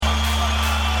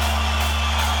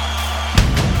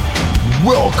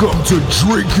Welcome to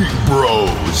Drinking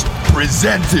Bros,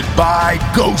 presented by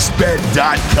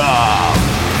GhostBed.com.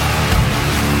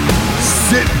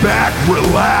 Sit back,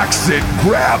 relax, and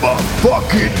grab a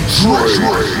fucking drink.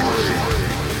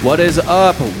 What is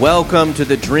up? Welcome to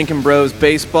the Drinking Bros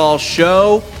Baseball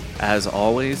Show. As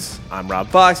always, I'm Rob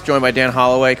Fox, joined by Dan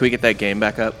Holloway. Can we get that game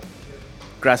back up?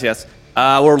 Gracias.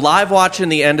 We're live watching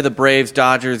the end of the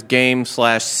Braves-Dodgers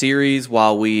game/series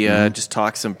while we just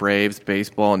talk some Braves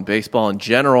baseball and baseball in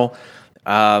general.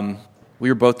 We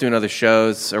were both doing other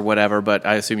shows or whatever, but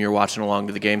I assume you're watching along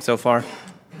to the game so far?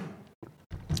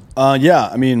 Yeah,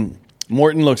 I mean,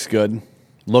 Morton looks good.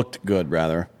 Looked good,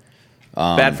 rather.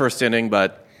 Bad first inning,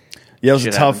 but yeah, it was a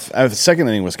shit tough. happens. The second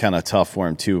inning was kind of tough for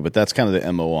him too, but that's kind of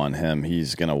the MO on him.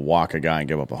 He's going to walk a guy and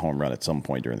give up a home run at some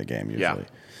point during the game. Usually,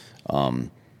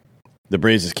 the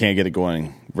Braves just can't get it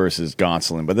going versus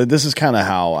Gonsolin. But this is kind of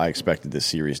how I expected this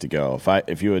series to go.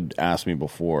 If you had asked me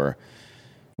before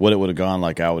what it would have gone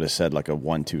like, I would have said like a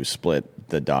 1-2 split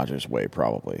the Dodgers way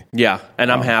probably. Yeah, and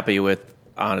I'm happy with,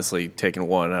 honestly, taking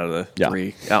one out of the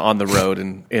three on the road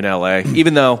in L.A.,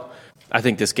 even though I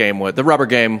think this game, the rubber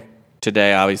game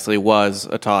today, obviously, was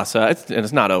a toss-up. And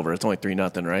it's not over. It's only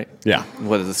 3-0, right? Yeah.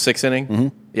 What is it, sixth inning? Mm-hmm.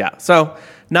 Yeah, so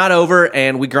not over,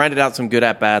 and we grinded out some good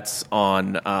at-bats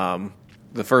on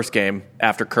the first game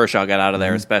after Kershaw got out of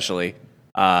there, especially.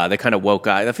 They kind of woke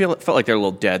up. I felt like they're a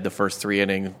little dead the first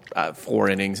 4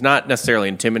 innings. Not necessarily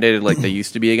intimidated like they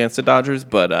used to be against the Dodgers,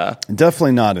 but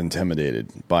definitely not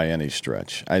intimidated by any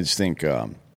stretch. I just think this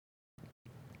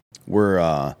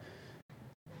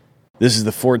is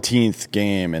the 14th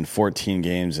game and 14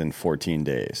 games in 14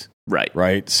 days.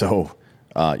 Right. So,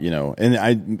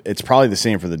 it's probably the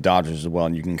same for the Dodgers as well,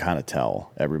 and you can kind of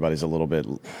tell everybody's a little bit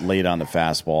late on the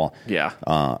fastball. Yeah.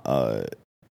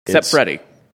 Except Freddie.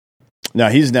 No,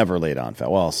 he's never late on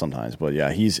fastball. Well, sometimes, but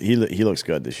yeah, he looks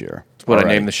good this year. That's what I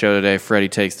named the show today. Freddie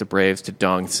takes the Braves to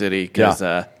Dong City because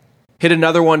hit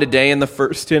another one today in the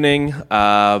first inning.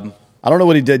 I don't know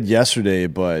what he did yesterday,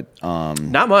 but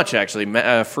not much actually.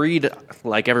 Fried,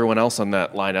 like everyone else on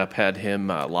that lineup, had him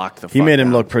locked the. He made him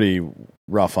down. look pretty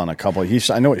rough on a couple. I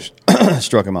know he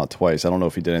struck him out twice. I don't know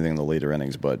if he did anything in the later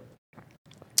innings, but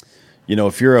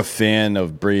if you're a fan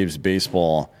of Braves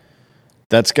baseball,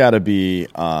 that's got to be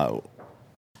like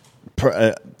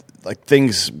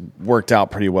things worked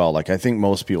out pretty well. Like I think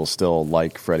most people still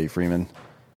like Freddie Freeman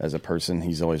as a person.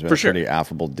 He's always been a pretty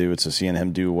affable dude. So seeing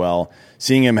him do well,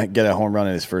 seeing him get a home run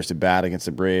in his first at bat against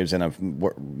the Braves in a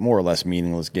more or less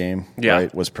meaningless game,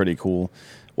 right, was pretty cool.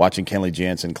 Watching Kenley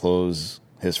Jansen close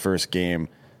his first game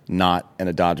not in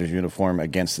a Dodgers uniform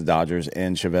against the Dodgers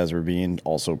and Chavez Ravine,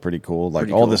 also pretty cool.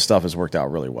 Like all this stuff has worked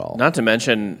out really well. Not to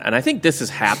mention, and I think this has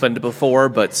happened before,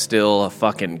 but still a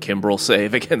fucking Kimbrel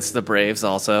save against the Braves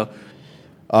also.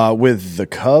 With the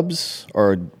Cubs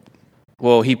or...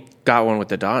 Well, he got one with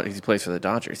the Dodgers. He plays for the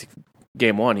Dodgers.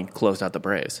 Game 1, he closed out the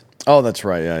Braves. Oh, that's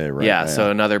right. Yeah, right. Yeah, so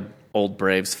another old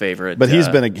Braves favorite. But he's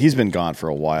been gone for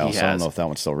a while, so I don't know if that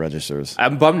one still registers.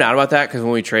 I'm bummed out about that because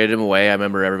when we traded him away, I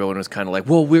remember everyone was kind of like,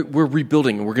 well, we're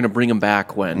rebuilding and we're going to bring him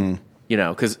back when,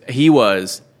 because he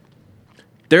was...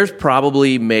 There's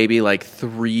probably maybe like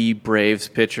 3 Braves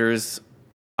pitchers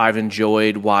I've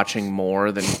enjoyed watching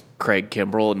more than Craig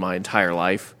Kimbrel in my entire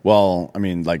life. Well, I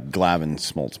mean, like Glavine,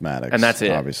 Smoltz, Maddox. And that's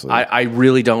it. Obviously. I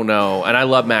really don't know. And I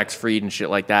love Max Fried and shit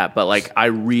like that, but like I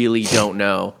really don't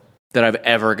know that I've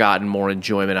ever gotten more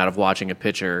enjoyment out of watching a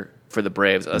pitcher for the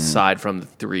Braves aside from the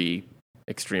 3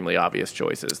 extremely obvious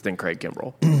choices than Craig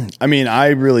Kimbrel. I mean, I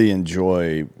really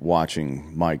enjoy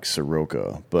watching Mike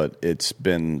Soroka, but it's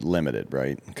been limited,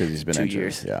 right? Because he's been 2 injured.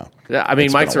 years. Yeah. I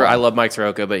mean, I love Mike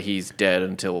Soroka, but he's dead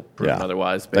until proven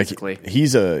otherwise, basically. Like,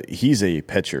 he's a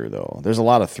pitcher, though. There's a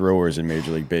lot of throwers in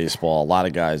Major League Baseball. A lot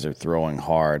of guys are throwing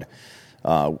hard.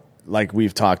 Like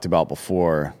we've talked about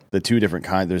before, the 2 different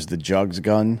kinds. There's the jugs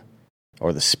gun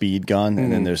or the speed gun,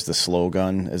 and then there's the slow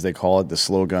gun, as they call it. The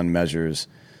slow gun measures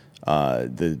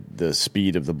the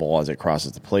speed of the ball as it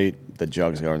crosses the plate. The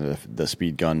jugs gun, the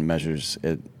speed gun, measures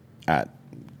it at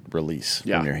release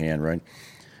from your hand, right?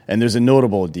 And there's a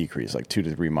notable decrease, like 2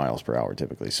 to 3 miles per hour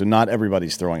typically. So not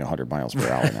everybody's throwing 100 miles per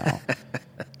hour now.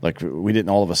 Like we didn't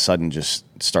all of a sudden just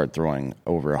start throwing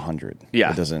over 100.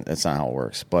 Yeah, that's not how it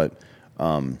works. But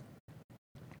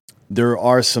there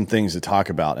are some things to talk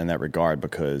about in that regard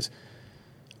because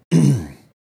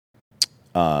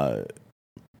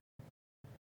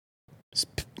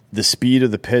the speed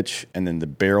of the pitch and then the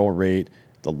barrel rate,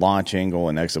 the launch angle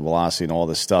and exit velocity and all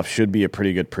this stuff should be a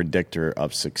pretty good predictor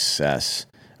of success.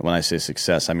 And when I say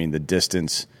success, I mean the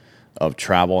distance of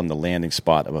travel and the landing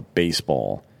spot of a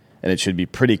baseball. And it should be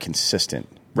pretty consistent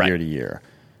year to year.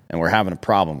 And we're having a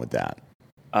problem with that.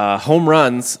 Home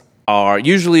runs are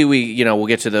usually we'll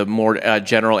get to the more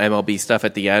general MLB stuff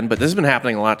at the end, but this has been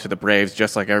happening a lot to the Braves,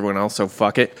 just like everyone else. So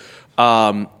fuck it.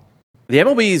 The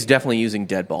MLB is definitely using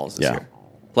dead balls this year.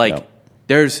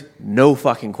 There's no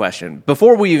fucking question.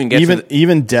 Before we even get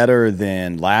even deader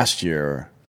than last year,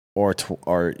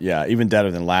 even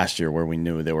deader than last year, where we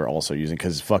knew they were also using,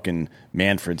 because fucking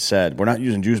Manfred said we're not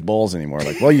using juice balls anymore.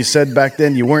 Like, well, you said back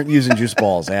then you weren't using juice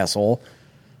balls, asshole.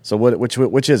 So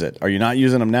which is it? Are you not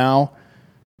using them now?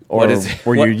 Or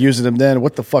were you using them then?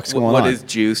 What the fuck's going on? What is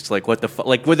juiced? Like, what the fuck?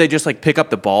 Like, would they just like pick up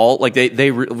the ball? Like, did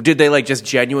they like just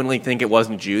genuinely think it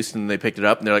wasn't juiced and they picked it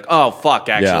up and they're like, oh fuck,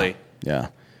 actually, yeah,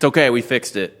 it's okay, we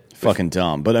fixed it. Fucking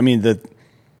dumb. But I mean,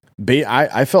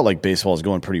 I felt like baseball was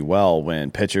going pretty well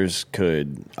when pitchers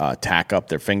could tack up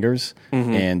their fingers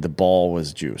and the ball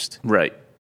was juiced. Right.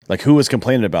 Like, who was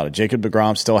complaining about it? Jacob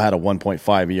deGrom still had a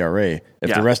 1.5 ERA.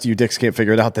 If the rest of you dicks can't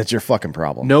figure it out, that's your fucking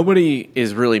problem. Nobody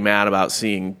is really mad about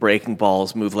seeing breaking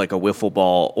balls move like a wiffle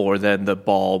ball or then the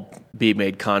ball be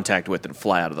made contact with and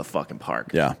fly out of the fucking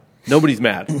park. Yeah. Nobody's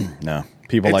mad. No.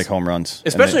 People like home runs.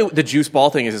 Especially the juice ball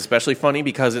thing is especially funny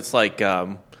because it's like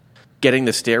getting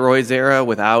the steroids era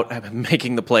without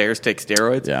making the players take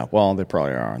steroids. Yeah, well, they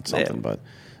probably are on something. But,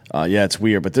 it's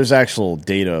weird. But there's actual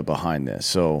data behind this.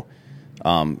 So...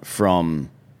 on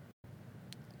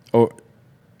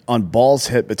balls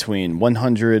hit between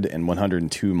 100 and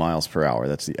 102 miles per hour,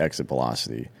 that's the exit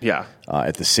velocity. Yeah.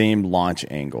 At the same launch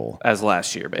angle as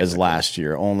last year,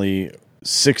 basically. Only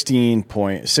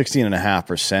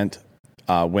 16.5%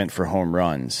 went for home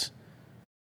runs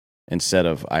instead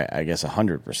of, I guess,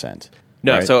 100%.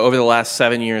 No, right? So over the last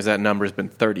 7 years, that number's been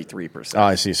 33%. Oh,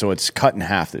 I see. So it's cut in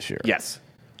half this year. Yes.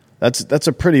 That's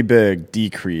a pretty big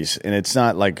decrease, and it's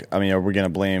not like, I mean, are we going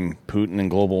to blame Putin and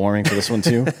global warming for this one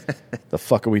too? The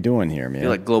fuck are we doing here, man? I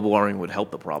feel like global warming would help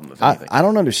the problem, if anything. I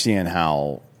don't understand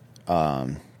how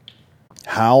or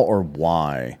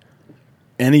why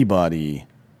anybody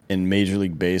in Major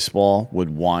League Baseball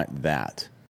would want that.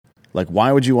 Like,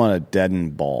 why would you want a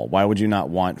deadened ball? Why would you not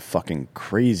want fucking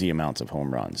crazy amounts of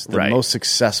home runs? The most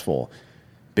successful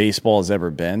baseball has ever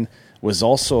been was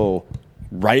also...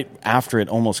 right after it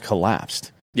almost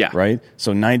collapsed. Yeah. Right?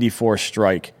 So 94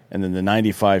 strike, and then the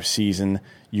 95 season,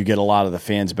 you get a lot of the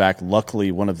fans back.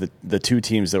 Luckily, one of the two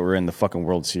teams that were in the fucking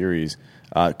World Series,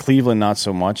 Cleveland not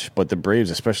so much, but the Braves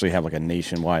especially have like a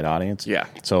nationwide audience. Yeah.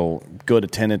 So good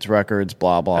attendance records,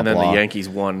 blah, blah, blah. And then the Yankees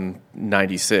won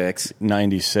 96.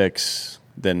 96.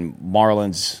 Then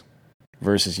Marlins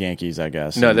versus Yankees, I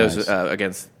guess. No, that was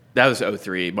against... That was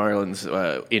 03.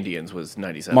 Marlins Indians was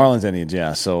 97. Marlins Indians,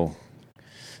 yeah. So...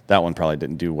 that one probably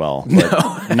didn't do well.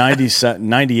 But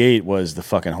 98 was the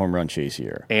fucking home run chase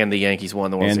year. And the Yankees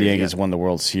won the World Series. And the Yankees won the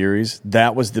World Series.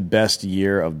 That was the best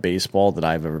year of baseball that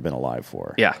I've ever been alive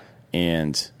for. Yeah.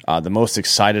 And the most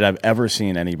excited I've ever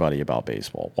seen anybody about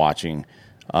baseball, watching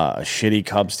a shitty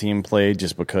Cubs team play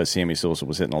just because Sammy Sosa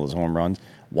was hitting all those home runs.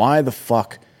 Why the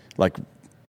fuck, like...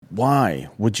 why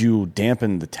would you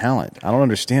dampen the talent? I don't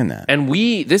understand that. And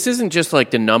this isn't just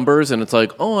like the numbers and it's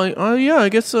like, I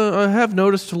guess I have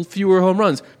noticed fewer home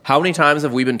runs. How many times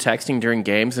have we been texting during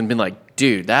games and been like,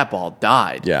 dude, that ball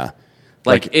died? Yeah.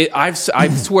 I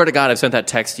swear to God, I've sent that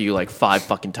text to you like 5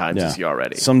 fucking times this year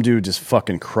already. Some dude just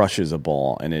fucking crushes a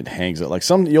ball and it hangs it. Like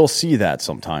you'll see that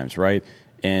sometimes, right?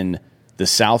 In the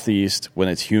Southeast, when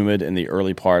it's humid in the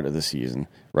early part of the season,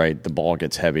 right? The ball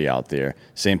gets heavy out there.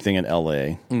 Same thing in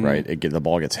LA, right? The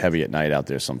ball gets heavy at night out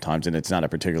there sometimes, and it's not a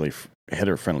particularly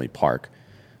hitter-friendly park.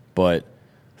 But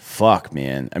fuck,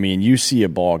 man. I mean, you see a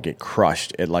ball get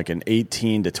crushed at like an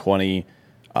 18 to 20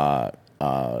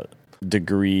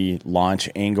 degree launch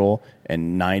angle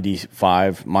and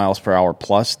 95 miles per hour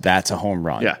plus, that's a home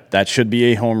run. Yeah. That should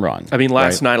be a home run. I mean,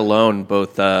 last night alone,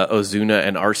 both Ozuna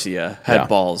and Arcia had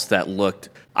balls that looked...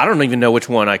 I don't even know which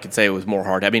one I could say was more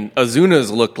hard. I mean,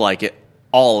 Ozuna's looked like it.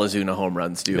 All Ozuna home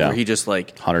runs do, where he just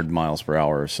like 100 miles per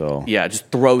hour or so. Yeah, just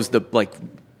throws the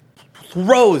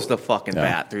fucking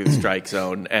bat through the strike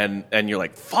zone, and you're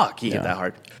like, fuck, he hit that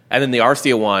hard. And then the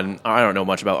Arcia one, I don't know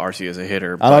much about Arcia as a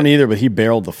hitter. I don't either, but he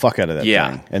barreled the fuck out of that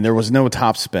thing, and there was no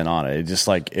top spin on it. It just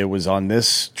like it was on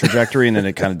this trajectory, and then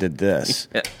it kind of did this,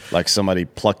 like somebody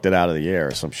plucked it out of the air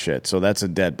or some shit. So that's a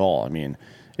dead ball. I mean,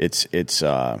 it's.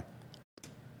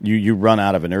 You run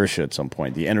out of inertia at some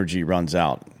point. The energy runs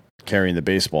out carrying the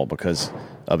baseball because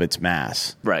of its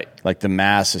mass. Right. Like the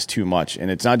mass is too much. And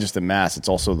it's not just the mass, it's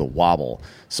also the wobble.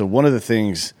 So one of the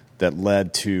things that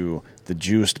led to the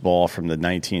juiced ball from the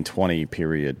 1920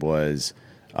 period was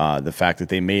the fact that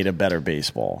they made a better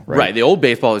baseball. Right. Right. The old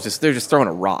baseball is they're just throwing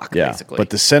a rock, basically.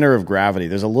 But the center of gravity,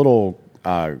 there's a little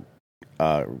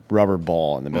rubber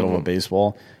ball in the middle of a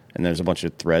baseball, and there's a bunch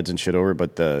of threads and shit over it,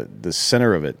 but the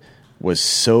center of it was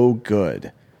so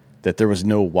good that there was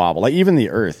no wobble. Like even the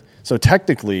Earth. So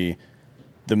technically,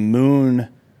 the moon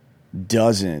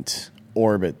doesn't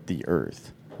orbit the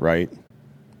Earth, right?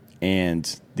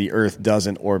 And the Earth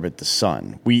doesn't orbit the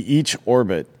sun. We each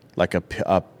orbit like a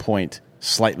point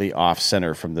slightly off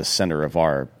center from the center of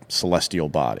our celestial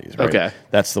bodies, right? Okay.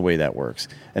 That's the way that works.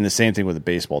 And the same thing with the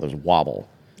baseball. There's wobble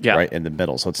right in the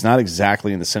middle. So it's not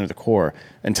exactly in the center of the core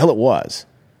until it was.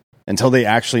 Until they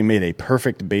actually made a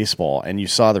perfect baseball and you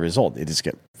saw the result. It just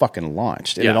get fucking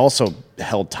launched. And it also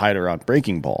held tighter on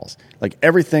breaking balls. Like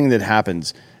everything that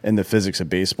happens in the physics of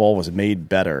baseball was made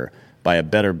better by a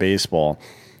better baseball.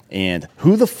 And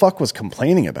who the fuck was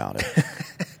complaining about it?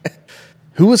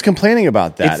 Who was complaining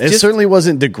about that? It certainly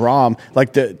wasn't DeGrom.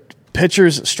 Like the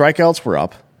pitchers' strikeouts were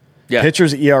up. Yeah.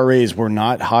 Pitchers' ERAs were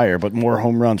not higher, but more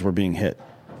home runs were being hit.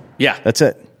 Yeah. That's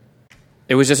it.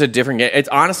 It was just a different game. It's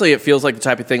honestly, it feels like the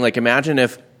type of thing. Like, imagine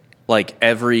if, like,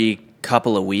 every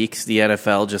couple of weeks the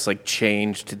NFL just like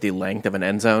changed the length of an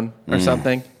end zone or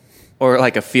something, or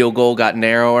like a field goal got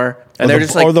narrower, and they're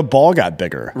just like, or the ball got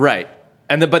bigger, right?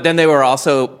 And but then they were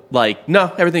also like,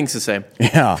 no, everything's the same.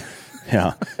 Yeah.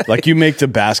 Like you make the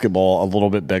basketball a little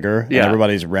bit bigger, and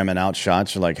everybody's remming out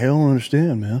shots. You're like, hey, I don't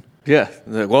understand, man. Yeah.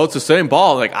 Like, well, it's the same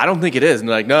ball. Like, I don't think it is. And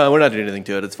they're like, no, we're not doing anything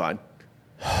to it. It's fine.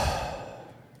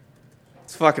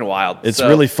 It's fucking wild. It's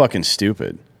really fucking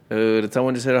stupid. Did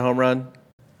someone just hit a home run?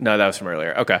 No, that was from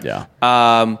earlier. Okay.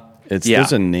 Yeah.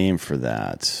 There's a name for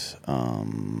that.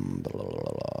 I'm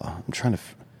trying to...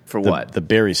 For what? The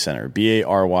Barry Center.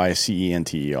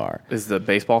 BARYCENTER. Is the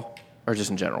baseball or just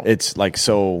in general? It's like,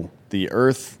 so the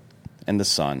Earth and the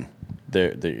sun,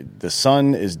 the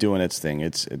sun is doing its thing.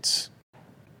 It's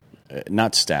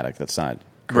not static. That's not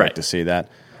correct to say that.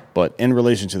 But in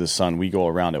relation to the sun, we go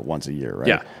around it once a year, right?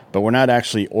 Yeah. But we're not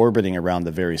actually orbiting around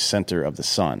the very center of the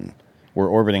sun. We're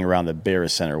orbiting around the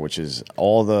barycenter, which is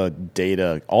all the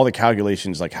data, all the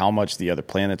calculations, like how much the other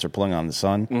planets are pulling on the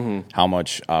sun, how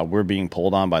much we're being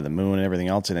pulled on by the moon and everything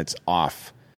else, and it's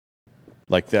off.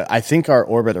 Like I think our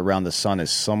orbit around the sun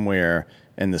is somewhere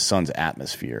in the sun's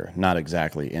atmosphere, not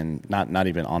exactly not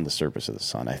even on the surface of the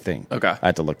sun. I think. Okay. I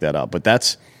have to look that up, but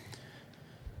that's.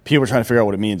 People are trying to figure out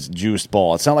what it means, juiced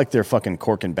ball. It's not like they're fucking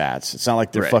corking bats. It's not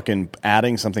like they're fucking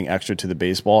adding something extra to the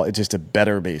baseball. It's just a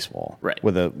better baseball. Right.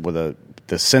 The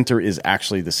center is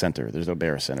actually the center. There's no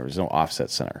barycenter. There's no offset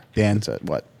center. Dan, That's it.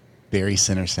 What? Barry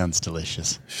Center sounds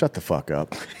delicious. Shut the fuck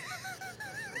up.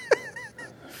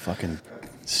 Fucking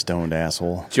stoned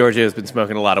asshole. Giorgio's been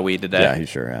smoking a lot of weed today. Yeah, he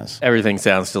sure has. Everything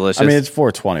sounds delicious. I mean, it's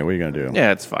 420. What are you going to do?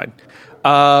 Yeah, it's fine.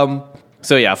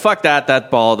 So yeah, fuck that. The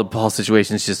ball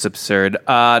situation is just absurd.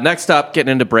 Next up,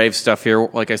 getting into Braves stuff here.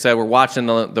 Like I said, we're watching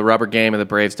the rubber game of the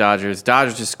Braves-Dodgers.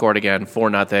 Dodgers just scored again,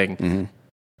 4-0.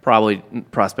 Probably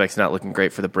prospects not looking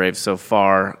great for the Braves so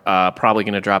far. Probably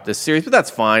going to drop this series, but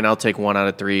that's fine. I'll take 1 out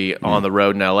of 3 on the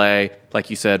road in LA. Like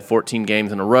you said, 14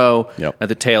 games in a row at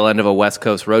the tail end of a West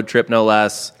Coast road trip, no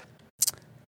less.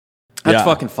 That's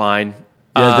fucking fine.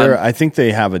 Yeah, I think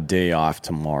they have a day off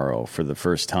tomorrow for the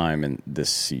first time in this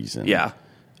season. Yeah.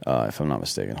 If I'm not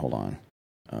mistaken. Hold on.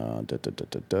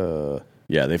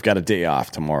 Yeah, they've got a day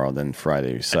off tomorrow, then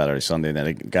Friday, Saturday, Sunday, then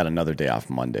they got another day off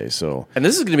Monday. So, and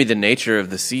this is going to be the nature of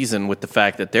the season with the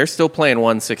fact that they're still playing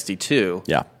 162.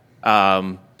 Yeah.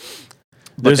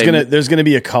 There's gonna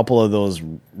be a couple of those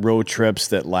road trips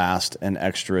that last an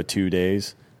extra 2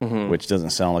 days. Which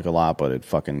doesn't sound like a lot, but it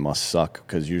fucking must suck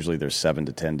because usually there's 7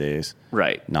 to 10 days,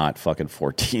 right? Not fucking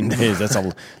 14 days. That's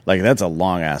a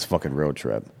long ass fucking road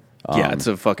trip. Yeah, it's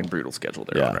a fucking brutal schedule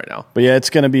they're on right now. But yeah, there's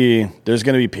gonna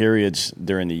be periods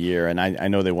during the year, and I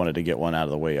know they wanted to get one out of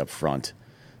the way up front,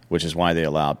 which is why they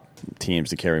allowed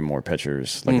teams to carry more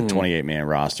pitchers, like a 28-man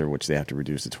roster, which they have to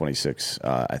reduce to 26.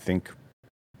 I think.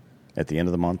 At the end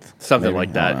of the month? Something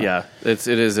like that, yeah. It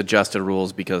is adjusted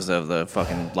rules because of the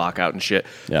fucking lockout and shit.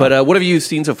 Yeah. But what have you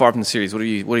seen so far from the series?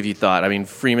 What have you thought? I mean,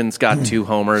 Freeman's got 2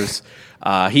 homers.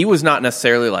 He was not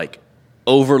necessarily like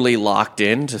overly locked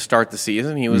in to start the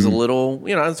season. He was a little,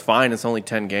 it's fine. It's only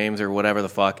 10 games or whatever the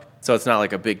fuck. So it's not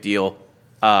like a big deal.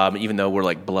 Even though we're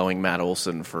like blowing Matt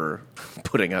Olson for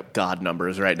putting up God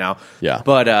numbers right now. Yeah.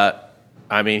 But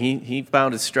I mean, he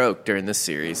found his stroke during this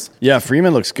series. Yeah,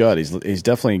 Freeman looks good. He's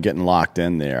definitely getting locked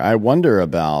in there. I wonder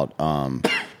about. I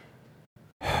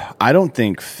don't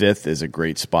think 5th is a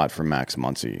great spot for Max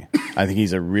Muncy. I think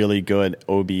he's a really good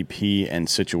OBP and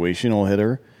situational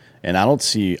hitter, and I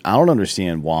don't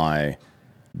understand why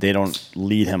they don't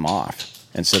lead him off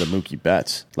instead of Mookie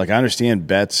Betts. Like I understand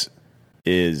Betts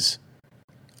is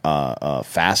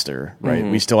faster, right?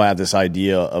 We still have this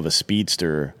idea of a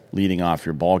speedster leading off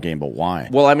your ball game, but why?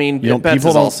 Well, I mean, Betts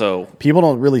is also people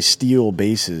don't really steal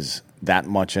bases that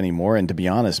much anymore. And to be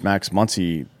honest, Max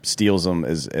Muncy steals them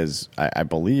as I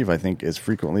believe, I think as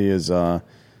frequently as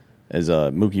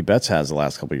Mookie Betts has the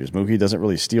last couple of years. Mookie doesn't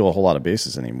really steal a whole lot of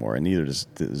bases anymore, and neither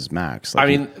does Max. I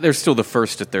mean, there's still the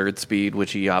first to third speed,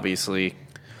 which he obviously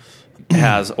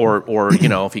has, or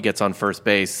if he gets on first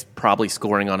base, probably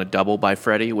scoring on a double by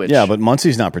Freddie. Which but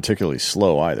Muncy's not particularly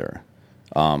slow either.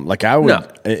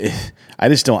 I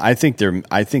just don't. I think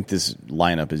this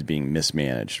lineup is being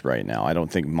mismanaged right now. I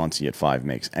don't think Muncy at 5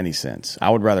 makes any sense. I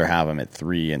would rather have him at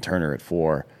 3 and Turner at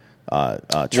 4.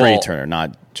 Trey Turner,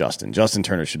 not Justin. Justin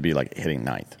Turner should be like hitting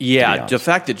 9th. Yeah, the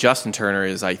fact that Justin Turner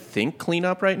is, I think,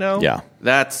 cleanup right now. Yeah,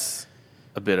 that's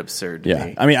a bit absurd to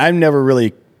me. I mean, I've never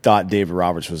really thought David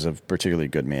Roberts was a particularly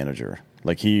good manager.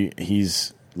 Like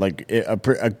he's like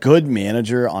a good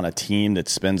manager on a team that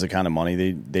spends the kind of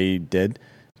money they did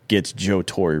gets Joe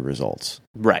Torre results,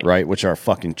 right, which are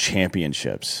fucking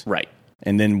championships, right.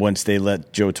 And then once they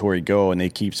let Joe Torre go and they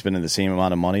keep spending the same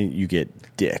amount of money, you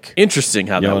get dick. Interesting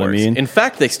how that works. I mean? In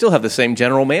fact, they still have the same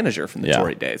general manager from the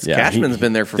Torre days. Yeah, Cashman's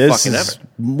been there for fucking ever.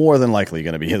 More than likely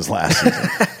going to be his last season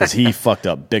because he fucked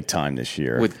up big time this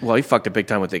year. He fucked up big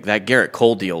time with that Garrett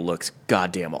Cole deal. Looks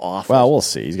goddamn awful. Well, we'll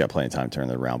see. He's got plenty of time to turn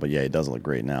that around. But yeah, he doesn't look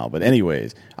great now. But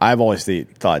anyways, I've always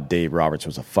thought Dave Roberts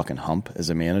was a fucking hump as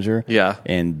a manager. Yeah,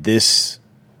 and this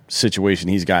situation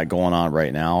he's got going on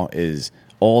right now is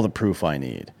all the proof I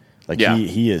need.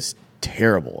 He is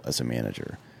terrible as a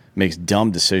manager. Makes dumb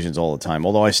decisions all the time.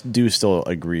 Although I do still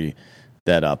agree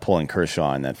that pulling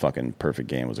Kershaw in that fucking perfect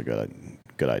game was a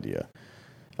good idea.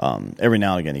 Every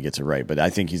now and again he gets it right, but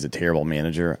I think he's a terrible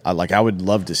manager. I would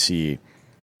love to see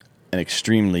an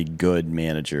extremely good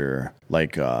manager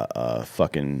like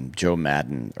fucking Joe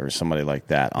Madden or somebody like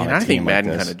that on a team like this. I think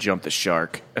Madden kind of jumped the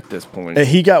shark at this point.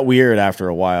 He got weird after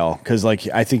a while because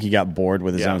I think he got bored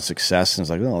with his own success and was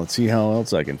like, oh, let's see how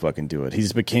else I can fucking do it.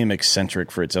 He's became eccentric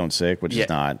for its own sake, which is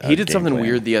not. He did something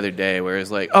weird the other day where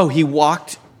it's like, he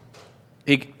walked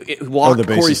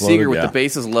Corey Seager with the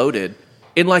bases loaded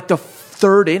in like the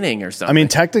third inning or something. I mean,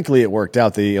 technically it worked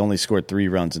out. They only scored 3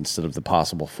 runs instead of the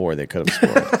possible 4 they could have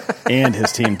scored. And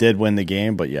his team did win the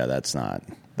game, but yeah,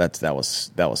 that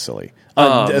was silly.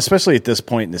 Especially at this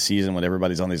point in the season when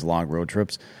everybody's on these long road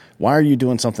trips. Why are you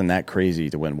doing something that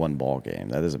crazy to win one ball game?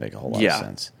 That doesn't make a whole lot of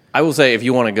sense. I will say if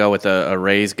you want to go with a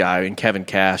Rays guy, and Kevin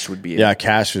Cash would be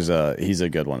Cash he's a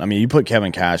good one. I mean, you put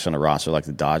Kevin Cash on a roster like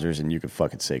the Dodgers and you could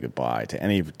fucking say goodbye to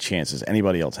any chances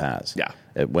anybody else has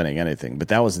at winning anything. But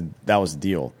that was the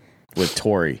deal with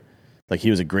Torre. Like, he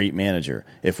was a great manager.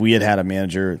 If we had a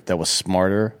manager that was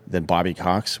smarter than Bobby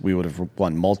Cox, we would have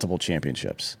won multiple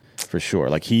championships for sure.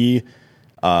 Like, he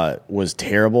was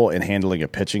terrible in handling a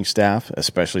pitching staff,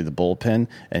 especially the bullpen,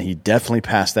 and he definitely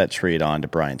passed that trade on to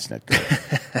Brian Snitker.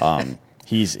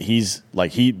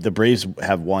 The Braves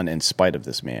have won in spite of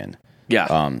this man.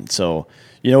 Yeah. So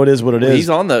it is what it is. He's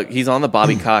on the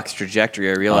Bobby Cox trajectory.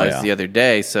 I realized the other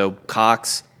day. So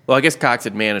Cox. Well, I guess Cox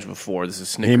had managed before. This is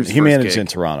Snicker's He managed first gig. In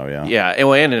Toronto, yeah. Yeah,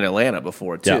 and in Atlanta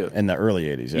before, too. Yeah, in the early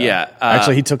 80s, yeah. Yeah.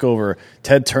 Actually, he took over.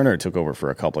 Ted Turner took over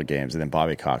for a couple of games, and then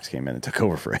Bobby Cox came in and took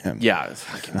over for him. Yeah, it's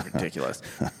fucking ridiculous.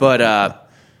 But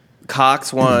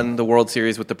Cox won the World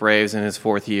Series with the Braves in his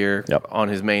 4th year on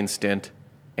his main stint,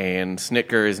 and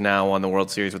Snitker is now on the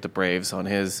World Series with the Braves on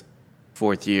his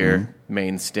 4th year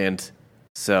main stint.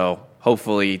 So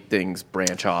hopefully things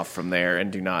branch off from there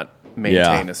and do not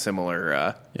maintain a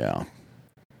similar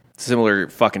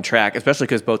fucking track, especially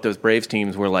because both those Braves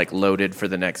teams were like loaded for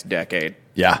the next decade.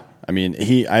 Yeah, I mean,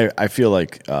 I feel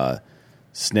like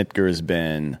Snitker has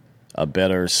been a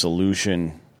better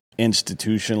solution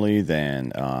institutionally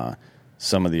than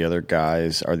some of the other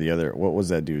guys. What was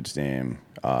that dude's name?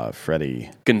 Freddie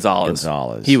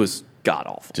Gonzalez. He was god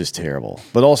awful, just terrible.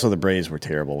 But also the Braves were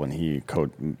terrible when he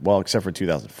except for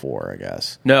 2004, I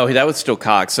guess. No, that was still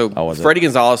Cox. So Freddie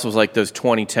Gonzalez was like those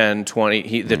 2010,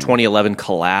 the 2011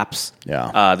 collapse.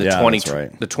 Yeah, that's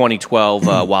right. The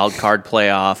 2012 wild card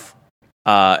playoff,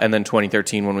 and then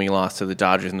 2013 when we lost to the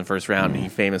Dodgers in the first round. He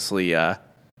famously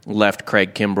left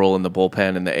Craig Kimbrell in the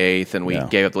bullpen in the 8th, and we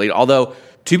gave up the lead. Although,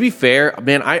 to be fair,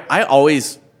 man, I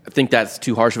always think that's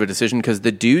too harsh of a decision because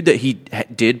the dude that he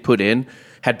did put in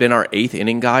had been our 8th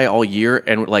inning guy all year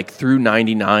and like through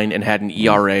 99 and had an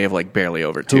ERA of like barely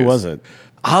over 2. Who was it?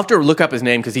 I'll have to look up his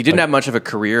name because he didn't have much of a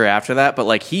career after that, but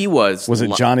like he was... Was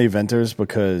it Johnny Venters?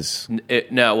 Because...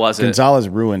 No, it wasn't. Gonzalez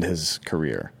ruined his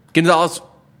career. Gonzalez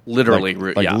literally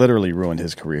literally ruined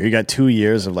his career. He got 2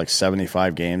 years of like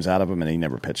 75 games out of him and he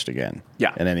never pitched again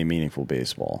in any meaningful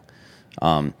baseball.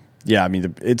 Yeah, I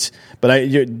mean,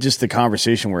 just the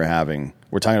conversation we're having.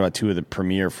 We're talking about two of the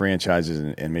premier franchises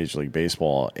in Major League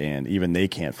Baseball, and even they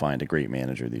can't find a great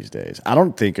manager these days. I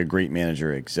don't think a great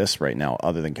manager exists right now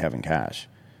other than Kevin Cash.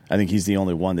 I think he's the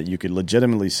only one that you could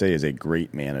legitimately say is a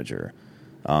great manager.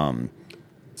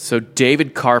 So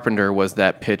David Carpenter was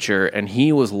that pitcher, and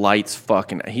he was lights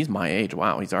fucking. He's my age.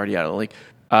 Wow, he's already out of the league.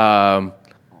 A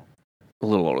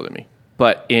little older than me.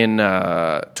 But in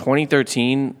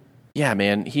 2013, yeah,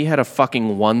 man, he had a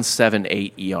fucking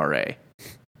 1.78 ERA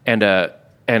and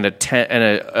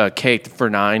a K for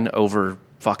 9 over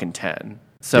fucking 10.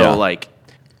 So like,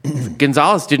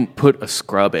 Gonzalez didn't put a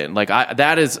scrub in. Like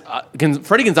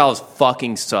Freddie Gonzalez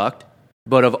fucking sucked.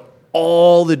 But of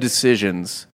all the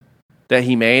decisions that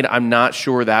he made, I'm not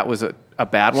sure that was a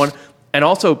bad one. And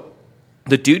also,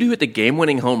 the dude who hit the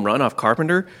game-winning home run off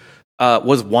Carpenter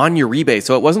was Juan Uribe.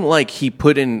 So it wasn't like he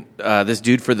put in this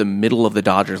dude for the middle of the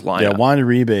Dodgers lineup. Yeah, Juan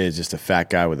Uribe is just a fat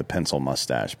guy with a pencil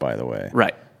mustache, by the way.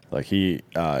 Right. Like he,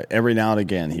 every now and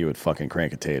again, he would fucking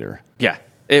crank a tater. Yeah.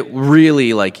 It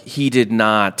really, like, he did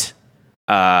not,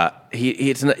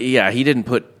 he didn't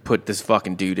put this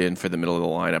fucking dude in for the middle of the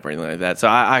lineup or anything like that. So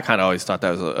I kind of always thought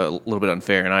that was a little bit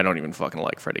unfair, and I don't even fucking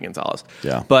like Freddie Gonzalez.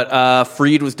 Yeah. But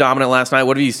Fried was dominant last night.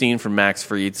 What have you seen from Max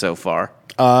Fried so far?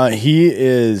 He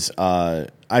is,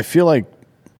 I feel like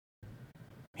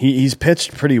he's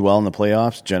pitched pretty well in the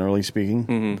playoffs, generally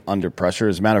speaking, under pressure.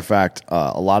 As a matter of fact,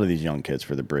 a lot of these young kids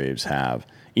for the Braves have.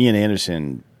 Ian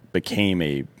Anderson became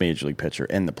a major league pitcher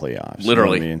in the playoffs.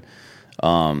 Literally. You know what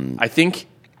I mean? I think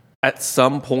at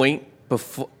some point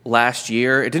before last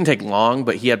year, it didn't take long,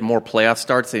 but he had more playoff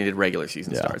starts than he did regular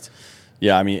season starts.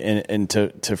 Yeah, I mean, and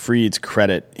to Fried's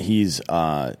credit, he's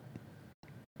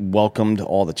welcomed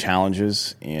all the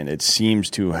challenges, and it seems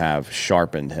to have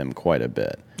sharpened him quite a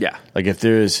bit. Yeah. Like if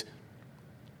there's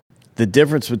the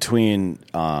difference between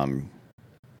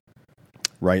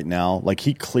right now, like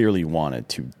he clearly wanted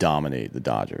to dominate the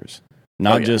Dodgers,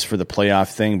 not just for the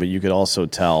playoff thing, but you could also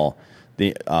tell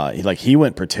he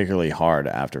went particularly hard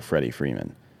after Freddie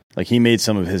Freeman. Like he made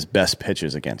some of his best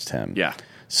pitches against him. Yeah.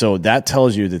 So that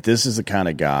tells you that this is the kind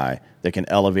of guy that can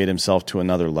elevate himself to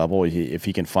another level. If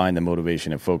he can find the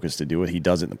motivation and focus to do it, he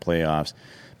does it in the playoffs.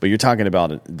 But you're talking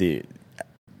about the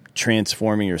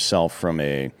transforming yourself from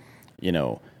a,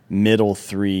 middle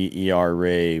 3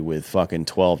 ERA with fucking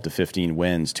 12 to 15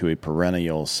 wins to a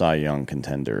perennial Cy Young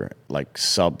contender, like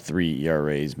sub 3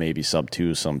 ERAs, maybe sub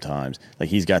 2 sometimes. Like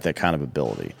he's got that kind of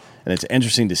ability. And it's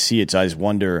interesting to see it. So I just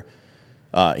wonder,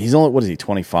 he's only, what is he,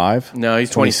 25? No, he's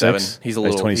 27. 26? He's a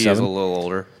little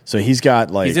older. So he's got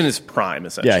like... He's in his prime,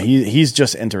 essentially. Yeah, he's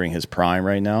just entering his prime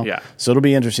right now. Yeah. So it'll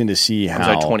be interesting to see how...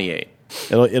 He's like 28.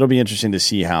 It'll be interesting to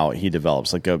see how he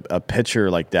develops. Like a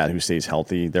pitcher like that who stays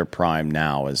healthy, their prime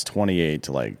now is 28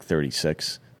 to like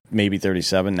 36, maybe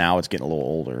 37. Now it's getting a little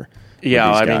older. Yeah,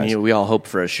 I mean, we all hope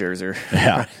for a Scherzer.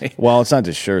 Yeah. Right? Well, it's not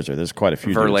just Scherzer. There's quite a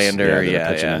few Verlander, that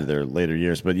are pitching into their later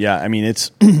years. But yeah, I mean,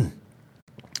 it's...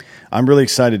 I'm really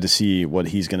excited to see what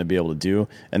he's going to be able to do.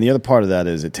 And the other part of that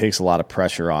is it takes a lot of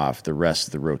pressure off the rest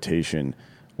of the rotation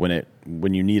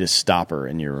when you need a stopper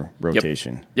in your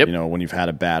rotation. Yep. When you've had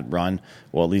a bad run,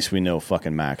 well, at least we know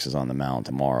fucking Max is on the mound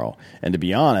tomorrow. And to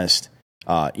be honest,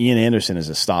 Ian Anderson is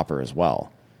a stopper as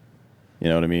well. You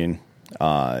know what I mean?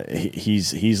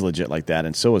 He's legit like that,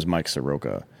 and so is Mike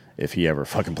Soroka if he ever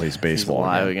fucking plays baseball. He's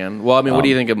alive again. Well, I mean, what do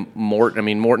you think of Morton? I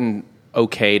mean, Morton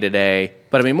okay today,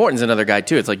 but I mean, Morton's another guy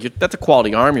too. It's like that's a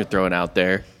quality arm you're throwing out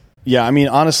there. Yeah, I mean,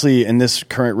 honestly, in this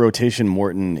current rotation,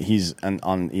 Morton, he's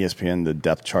on ESPN, the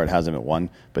depth chart has him at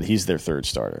 1, but he's their third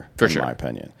starter, in my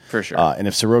opinion. For sure. And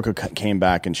if Soroka came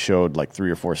back and showed like 3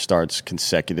 or 4 starts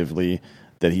consecutively,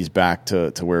 that he's back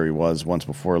to where he was once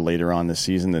before later on this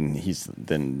season, then he's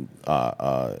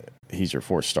your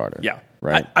fourth starter. Yeah.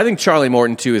 Right? I think Charlie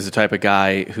Morton, too, is the type of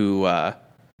guy who,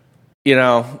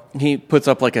 he puts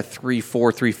up like a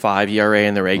 3.4, 3.5 ERA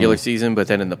in the regular season, but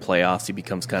then in the playoffs he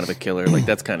becomes kind of a killer. Like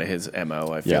that's kind of his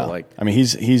MO, I feel like. I mean, he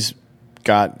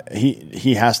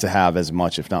has to have as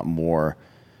much, if not more,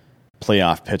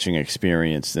 playoff pitching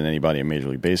experience than anybody in Major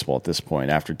League Baseball at this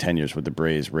point. After 10 years with the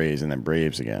Braves, Rays, and then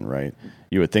Braves again, right?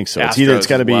 You would think so. It's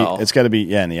got to be,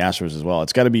 and the Astros as well.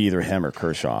 It's got to be either him or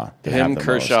Kershaw.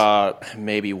 Kershaw,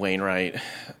 maybe Wainwright.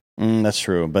 That's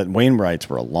true, but Wainwrights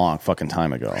were a long fucking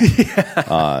time ago.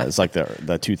 It's like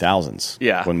the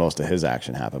 2000s when most of his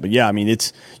action happened. But yeah, I mean,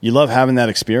 you love having that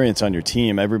experience on your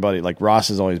team. Everybody, like Ross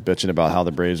is always bitching about how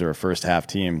the Braves are a first half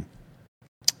team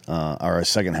or a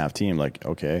second half team. Like,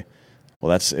 okay, well,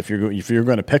 that's if you're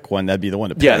going to pick one, that'd be the one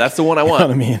to pick. Yeah, that's the one I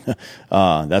want. You know what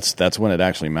I mean, that's when it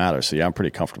actually matters. So yeah, I'm pretty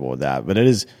comfortable with that. But it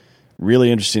is really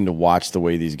interesting to watch the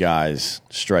way these guys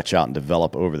stretch out and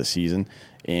develop over the season.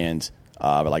 And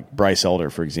like Bryce Elder,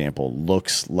 for example,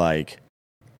 looks like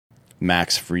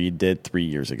Max Fried did 3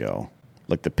 years ago.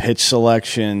 Like the pitch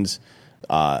selections.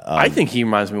 I think he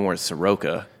reminds me more of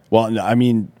Soroka. Well, I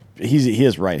mean, he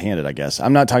is right-handed, I guess.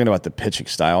 I'm not talking about the pitching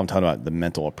style. I'm talking about the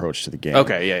mental approach to the game.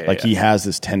 Okay, yeah. Like he has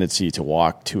this tendency to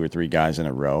walk 2 or 3 guys in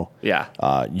a row.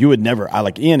 Yeah. You would never. I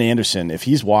like Ian Anderson. If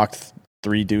he's walked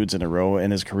 3 dudes in a row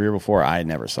in his career before, I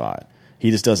never saw it.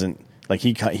 He just doesn't. Like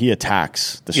he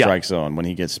attacks the strike zone when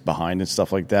he gets behind and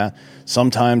stuff like that.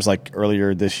 Sometimes, like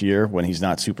earlier this year when he's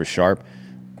not super sharp,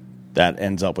 that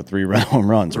ends up with 3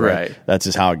 home runs. Right. That's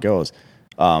just how it goes.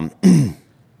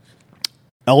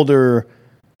 Elder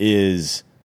is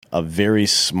a very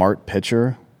smart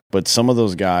pitcher, but some of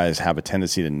those guys have a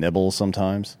tendency to nibble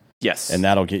sometimes. Yes. And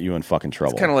that'll get you in fucking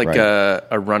trouble. It's kind of like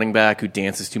a running back who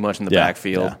dances too much in the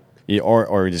backfield. Yeah.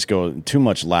 Or just go too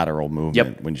much lateral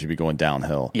movement when you should be going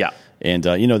downhill. Yeah. And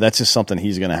that's just something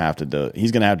he's going to have to do.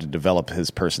 He's going to have to develop his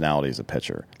personality as a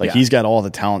pitcher. Like he's got all the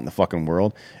talent in the fucking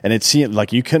world, and it seemed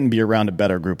like you couldn't be around a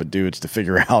better group of dudes to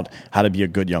figure out how to be a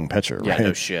good young pitcher. Yeah, right?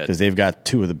 no shit. Because they've got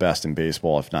 2 of the best in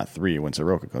baseball, if not 3, when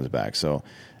Soroka comes back. So,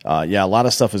 a lot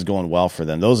of stuff is going well for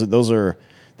them.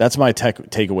 That's my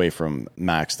takeaway from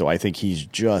Max, though. I think he's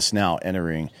just now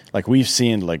entering. Like we've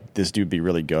seen, like this dude be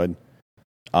really good.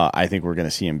 I think we're going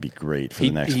to see him be great for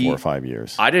the next 4 or 5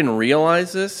 years. I didn't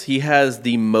realize this. He has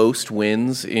the most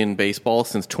wins in baseball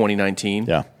since 2019.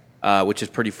 Yeah. Which is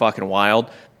pretty fucking wild.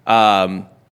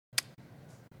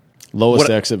 Lowest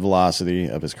exit velocity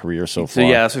of his career so far. So,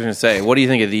 yeah, that's what I was going to say. What do you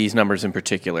think of these numbers in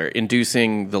particular?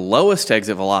 Inducing the lowest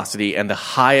exit velocity and the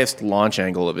highest launch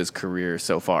angle of his career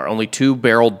so far. Only 2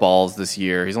 barreled balls this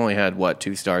year. He's only had,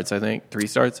 2 starts, I think? 3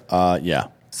 starts? Yeah.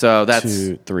 So that's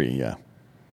 2, 3, yeah.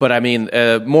 But I mean,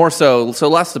 more so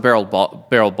less the barreled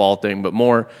ball thing, but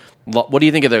more. What do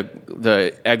you think of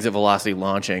the exit velocity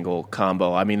launch angle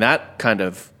combo? I mean, that kind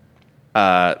of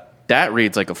that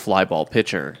reads like a fly ball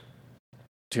pitcher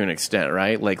to an extent,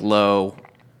 right? Like low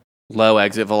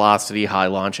exit velocity, high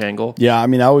launch angle. Yeah, I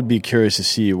mean, I would be curious to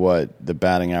see what the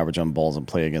batting average on balls in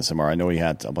play against him are. I know he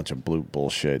had a bunch of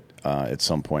bullshit at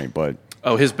some point, but.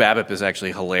 Oh, his BABIP is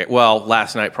actually hilarious. Well,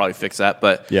 last night probably fixed that,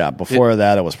 but yeah, before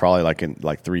that it was probably like in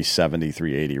 370,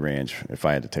 380 range if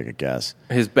I had to take a guess.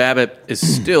 His BABIP is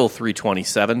still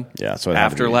 327. Yeah, so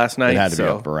after last night, it had to be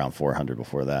up around 400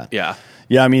 before that. Yeah,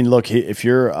 yeah. I mean, look, if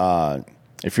you're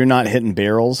not hitting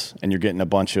barrels and you're getting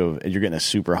a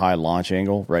super high launch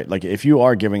angle, right? Like if you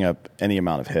are giving up any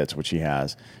amount of hits, which he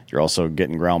has, you're also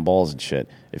getting ground balls and shit.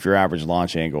 If your average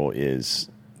launch angle is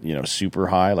super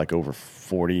high, like over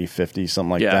 40, 50,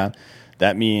 something like that,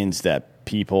 that means that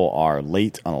people are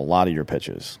late on a lot of your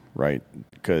pitches, right?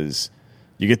 Because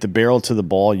you get the barrel to the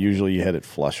ball, usually you hit it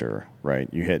flusher, right?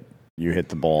 You hit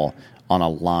the ball on a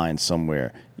line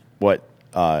somewhere.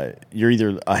 You're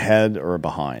either ahead or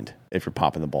behind if you're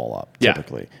popping the ball up,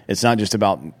 typically. It's not just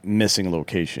about missing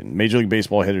location. Major League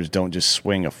Baseball hitters don't just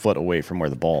swing a foot away from where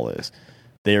the ball is.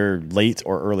 They're late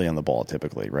or early on the ball,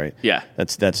 typically, right? Yeah.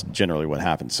 That's generally what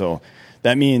happens. So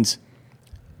that means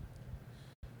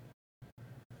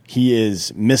he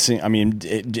is missing. I mean,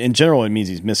 in general, it means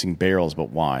he's missing barrels, but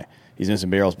why? He's missing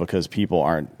barrels because people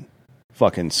aren't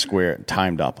fucking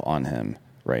timed up on him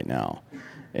right now.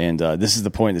 And this is the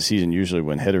point in the season usually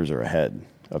when hitters are ahead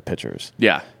of pitchers.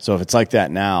 Yeah. So if it's like that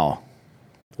now,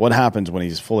 what happens when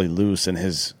he's fully loose and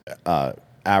his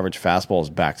average fastball is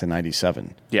back to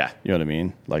 97? Yeah. You know what I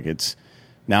mean? Like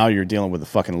now you're dealing with a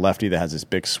fucking lefty that has this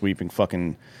big sweeping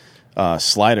fucking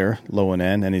slider low and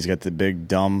in, and he's got the big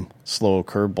dumb slow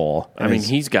curveball. I mean,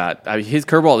 his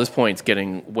curveball at this point is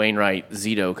getting Wainwright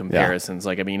Zito comparisons.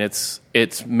 Like, I mean, it's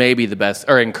maybe the best,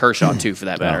 or in Kershaw too, for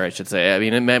that matter. I should say. I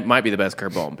mean, it might be the best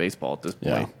curveball in baseball at this point.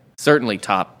 Yeah. Certainly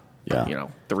top.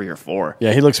 3 or 4.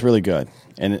 Yeah, he looks really good.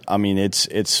 And I mean,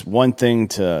 it's one thing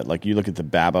to, like, you look at the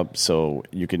BABIP, so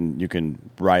you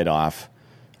can write off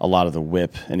a lot of the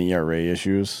whip and ERA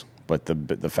issues, but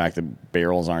the fact that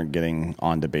barrels aren't getting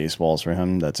onto baseballs for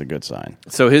him, that's a good sign.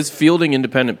 So his fielding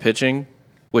independent pitching,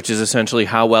 which is essentially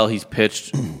how well he's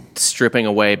pitched, stripping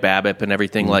away BABIP and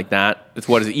everything like that. It's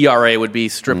what his ERA would be,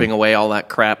 stripping away all that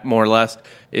crap, more or less,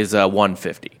 is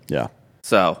 150. Yeah.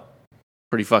 So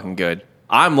pretty fucking good.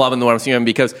 I'm loving what I'm seeing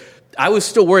because I was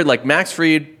still worried. Like Max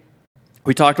Fried,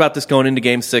 we talked about this going into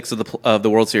Game 6 of the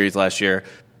World Series last year,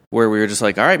 where we were just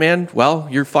like, all right, man, well,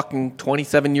 you're fucking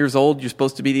 27 years old. You're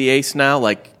supposed to be the ace now.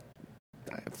 Like,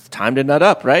 it's time to nut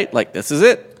up, right? Like, this is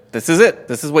it. This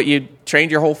is what you trained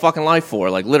your whole fucking life for,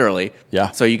 like, literally.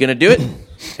 Yeah. So you're going to do it?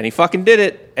 And he fucking did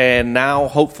it. And now,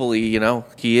 hopefully,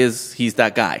 he's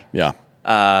that guy. Yeah.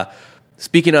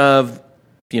 Speaking of,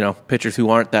 pitchers who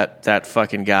aren't that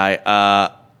fucking guy,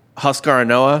 Husker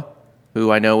Anoa,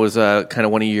 who I know was kind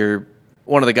of one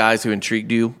of the guys who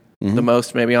intrigued you the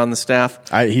most, maybe on the staff.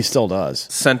 He still does.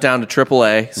 Sent down to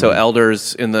AAA, so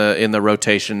Elder's in the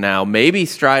rotation now. Maybe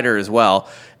Strider as well.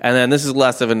 And then this is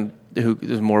less of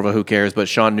more of a who cares, but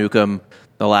Sean Newcomb,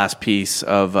 the last piece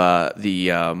of that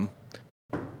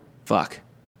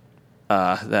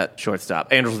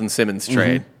shortstop, Andrelton Simmons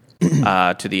trade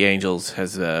to the Angels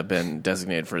has been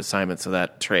designated for assignment, so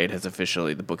that trade has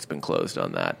officially, the book's been closed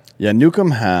on that. Yeah,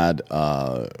 Newcomb had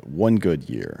one good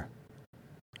year,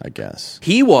 I guess.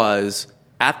 He was,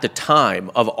 at the time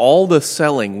of all the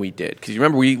selling we did, because you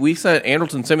remember we sent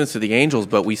Andrelton Simmons to the Angels,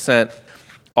 but we sent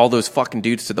all those fucking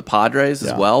dudes to the Padres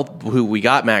as well, who we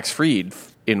got Max Fried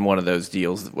in one of those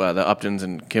deals, the Uptons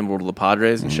and Kimball to the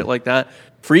Padres and shit like that.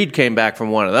 Fried came back from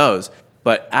one of those.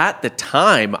 But at the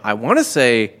time, I want to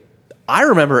say, I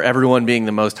remember everyone being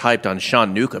the most hyped on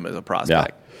Sean Newcomb as a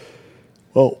prospect. Yeah.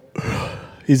 Well,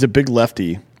 he's a big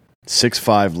lefty,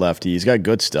 6'5" lefty. He's got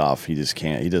good stuff. He just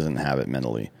can't. He doesn't have it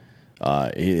mentally.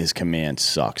 His command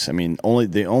sucks. I mean,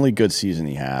 the only good season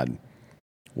he had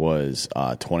was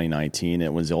 2019.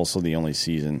 It was also the only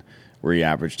season where he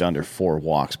averaged under 4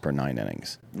 walks per 9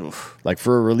 innings. Oof. Like,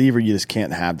 for a reliever, you just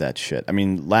can't have that shit. I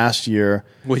mean, last year...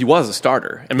 Well, he was a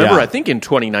starter. And remember, I think in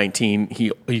 2019,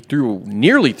 he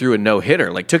nearly threw a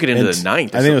no-hitter, like took it into the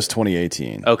ninth. I think it was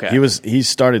 2018. Okay. He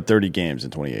started 30 games in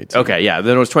 2018. Okay, yeah.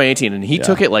 Then it was 2018, and he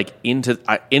took it like into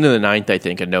the ninth, I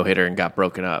think, a no-hitter, and got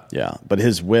broken up. Yeah, but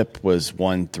his whip was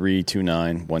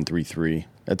 1.329, 1.33.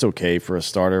 That's okay for a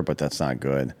starter, but that's not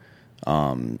good.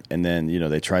 And then,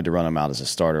 they tried to run him out as a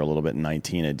starter a little bit in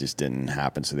 19. It just didn't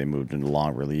happen, so they moved into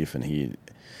long relief, and he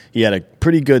had a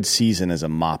pretty good season as a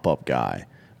mop-up guy.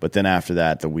 But then after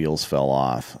that, the wheels fell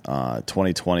off.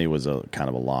 2020 was a kind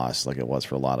of a loss, like it was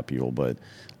for a lot of people. But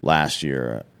last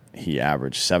year, he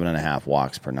averaged 7.5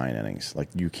 walks per 9 innings. Like,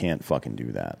 you can't fucking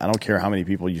do that. I don't care how many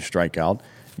people you strike out.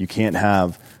 You can't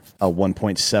have a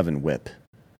 1.7 whip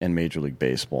in Major League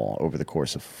Baseball over the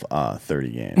course of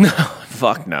 30 games. No,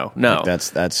 fuck no. Like,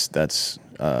 that's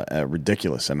a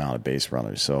ridiculous amount of base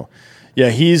runners. So,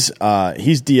 yeah, he's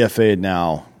DFA'd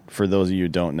now. For those of you who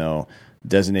don't know,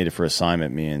 designated for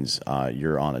assignment means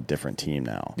you're on a different team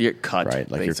now. You're cut,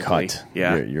 right? Like, basically. you're cut.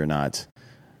 Yeah, you're not.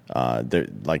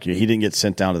 He didn't get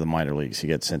sent down to the minor leagues. He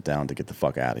got sent down to get the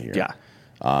fuck out of here. Yeah.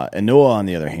 And Noah, on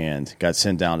the other hand, got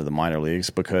sent down to the minor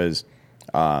leagues because.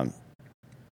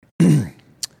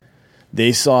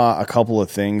 They saw a couple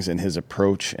of things in his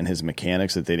approach and his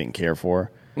mechanics that they didn't care for,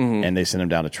 and they sent him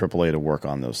down to AAA to work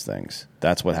on those things.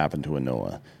 That's what happened to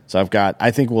Anoa. So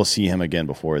I think we'll see him again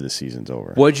before the season's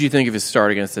over. What did you think of his start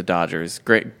against the Dodgers?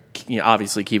 Great,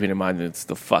 obviously keeping in mind that it's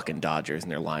the fucking Dodgers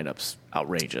and their lineup's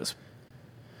outrageous.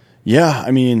 Yeah,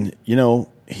 I mean,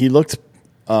 he looked.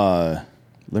 Let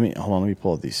me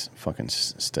pull up these fucking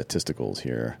statisticals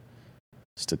here.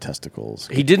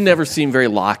 He didn't ever seem very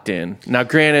locked in. Now,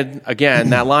 granted,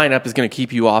 again, that lineup is going to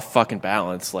keep you off fucking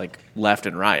balance, like left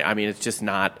and right. I mean, it's just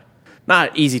not an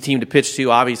easy team to pitch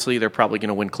to. Obviously, they're probably going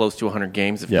to win close to 100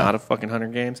 games, if not a fucking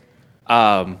 100 games.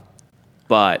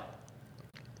 But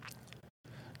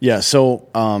yeah, so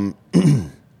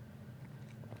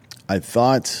I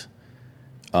thought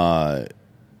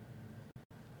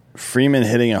Freeman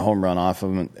hitting a home run off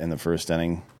of him in the first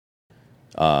inning.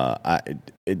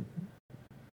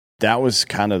 That was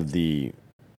kind of the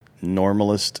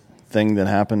normalist thing that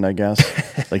happened, I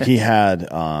guess. Like, he had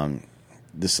a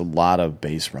lot of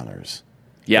base runners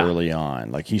early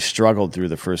on. Like, he struggled through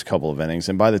the first couple of innings,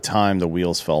 and by the time the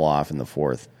wheels fell off in the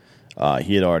fourth,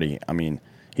 he had already. I mean,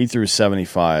 he threw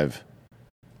 75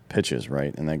 pitches,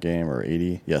 right, in that game, or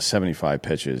 80? Yeah, 75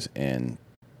 pitches in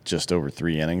just over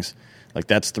 3 innings. Like,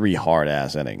 that's 3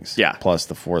 hard-ass innings. Yeah. Plus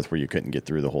the fourth where you couldn't get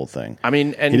through the whole thing. I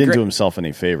mean, and he didn't do himself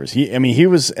any favors. He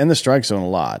was in the strike zone a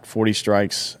lot. 40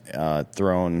 strikes,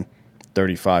 thrown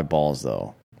 35 balls,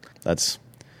 though. That's...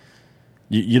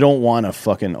 You don't want a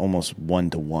fucking almost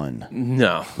 1-to-1.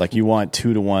 No. Like, you want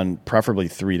 2-to-1, preferably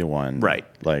 3-to-1. Right.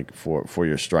 Like, for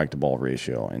your strike-to-ball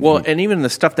ratio. And even the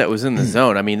stuff that was in the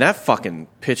zone, I mean, that fucking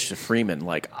pitch to Freeman,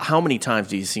 like, how many times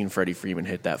have you seen Freddie Freeman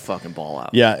hit that fucking ball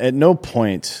out? Yeah, at no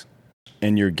point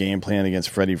in your game plan against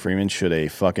Freddie Freeman should a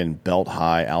fucking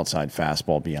belt-high outside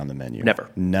fastball be on the menu.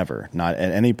 Never. Not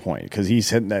at any point. Because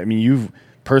he's hitting that. I mean, you've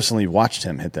personally watched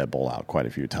him hit that ball out quite a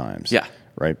few times. Yeah.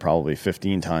 Right? Probably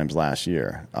 15 times last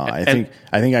year. I think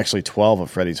actually 12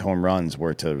 of Freddie's home runs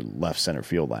were to left center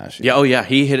field last year. Yeah, oh yeah.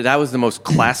 He hit it. That was the most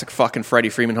classic fucking Freddie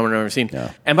Freeman home run I've ever seen.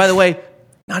 Yeah. And by the way,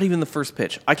 not even the first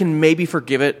pitch. I can maybe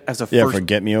forgive it as a first. For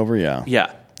Get Me Over, yeah.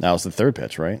 Yeah. That was the third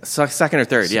pitch, right? Second or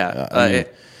third, yeah. I mean,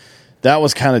 that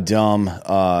was kind of dumb.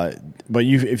 But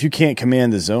if you can't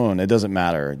command the zone, it doesn't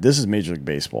matter. This is Major League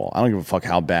Baseball. I don't give a fuck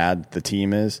how bad the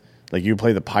team is. Like, you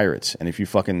play the Pirates, and if you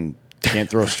fucking can't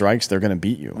throw strikes, they're going to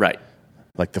beat you. Right.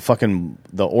 Like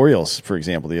the Orioles, for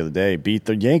example, the other day beat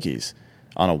the Yankees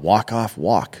on a walk-off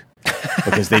walk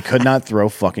because they could not throw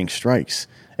fucking strikes.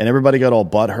 And everybody got all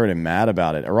butthurt and mad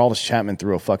about it. Aroldis Chapman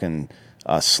threw a fucking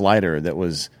slider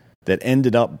that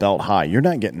ended up belt high. You're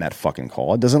not getting that fucking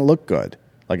call. It doesn't look good.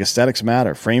 Like, aesthetics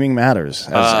matter. Framing matters,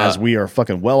 as we are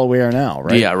fucking well aware now,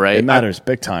 right? Yeah, right. It matters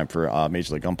big time for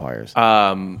Major League umpires.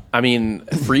 I mean,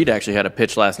 Fried actually had a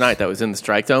pitch last night that was in the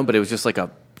strike zone, but it was just like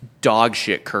a dog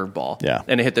shit curveball. Yeah.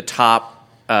 And it hit the top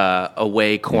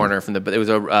away corner from the – it was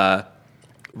a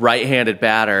right-handed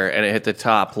batter, and it hit the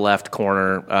top left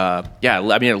corner.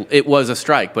 I mean, it was a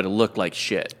strike, but it looked like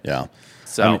shit. Yeah.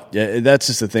 So I mean, yeah, that's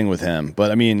just the thing with him.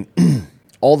 But, I mean,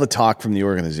 all the talk from the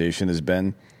organization has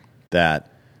been that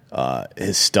 –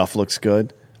 his stuff looks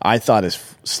good. I thought his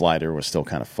slider was still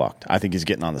kind of fucked. I think he's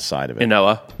getting on the side of it.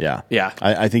 Noah? Yeah. Yeah.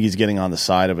 I think he's getting on the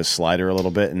side of his slider a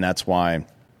little bit, and that's why,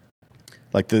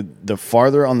 like, the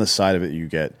farther on the side of it you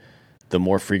get, the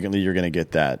more frequently you're going to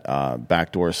get that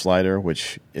backdoor slider,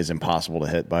 which is impossible to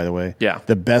hit, by the way. Yeah.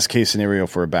 The best case scenario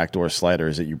for a backdoor slider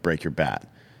is that you break your bat.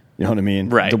 You know what I mean?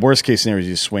 Right. The worst case scenario is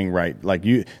you swing right. Like,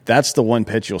 that's the one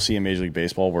pitch you'll see in Major League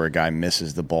Baseball where a guy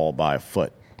misses the ball by a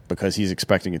foot, because he's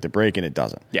expecting it to break and it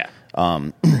doesn't. Yeah.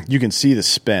 You can see the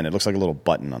spin. It looks like a little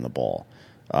button on the ball.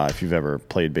 If you've ever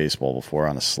played baseball before,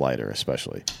 on a slider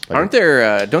especially. Aren't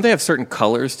there? Don't they have certain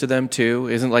colors to them too?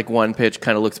 Isn't like one pitch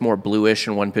kind of looks more bluish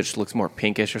and one pitch looks more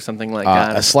pinkish or something like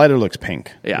that? A slider looks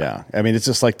pink. Yeah. I mean, it's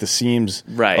just like the seams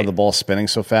Right. of the ball spinning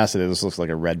so fast that it just looks like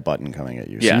a red button coming at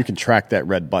you. So Yeah. you can track that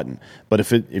red button. But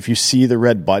if you see the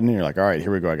red button and you're like, all right,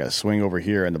 here we go, I got to swing over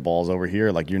here and the ball's over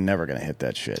here, like, you're never going to hit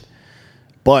that shit.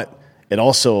 But it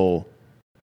also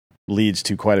leads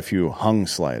to quite a few hung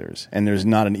sliders. And there's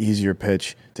not an easier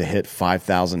pitch to hit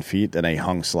 5,000 feet than a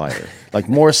hung slider. Like,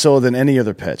 more so than any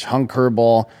other pitch. Hung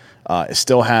curveball, it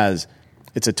still has,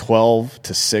 it's a 12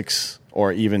 to 6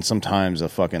 or even sometimes a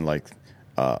fucking like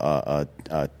a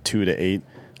 2 to 8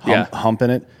 hump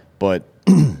in it. But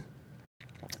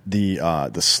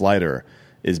the slider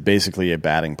is basically a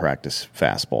batting practice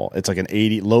fastball. It's like an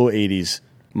low 80s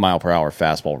mile per hour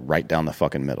fastball right down the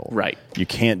fucking middle. Right. You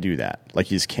can't do that.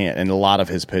 Like, you just can't. And a lot of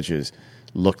his pitches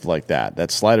looked like that.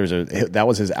 That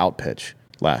was his out pitch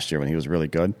last year when he was really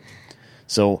good.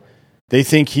 So they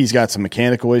think he's got some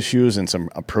mechanical issues and some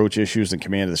approach issues and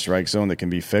command of the strike zone that can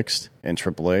be fixed in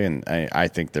AAA, and I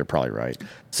think they're probably right.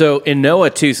 So in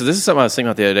Noah too. So this is something I was thinking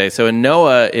about the other day. So in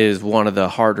Noah is one of the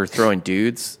harder throwing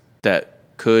dudes that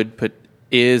could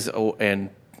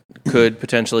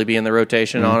potentially be in the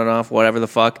rotation on and off, whatever the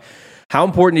fuck. How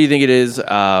important do you think it is,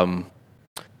 I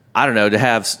don't know, to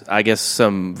have, I guess,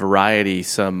 some variety,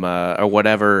 or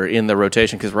whatever in the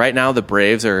rotation? Because right now the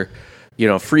Braves are,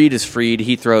 Fried is Fried.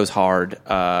 He throws hard,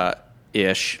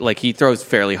 ish. Like, he throws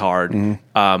fairly hard,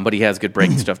 but he has good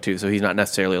breaking stuff too. So he's not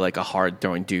necessarily like a hard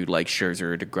throwing dude like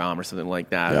Scherzer or DeGrom or something like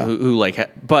that. Yeah. Who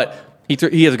but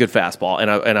he has a good fastball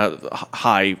and a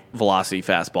high velocity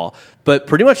fastball. But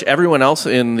pretty much everyone else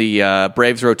in the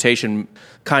Braves rotation,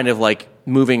 kind of like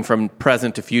moving from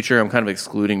present to future. I'm kind of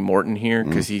excluding Morton here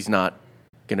because he's not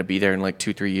going to be there in like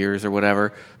 2-3 years or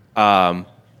whatever.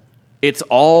 It's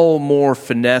all more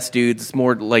finesse dudes. It's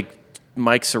more like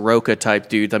Mike Soroka type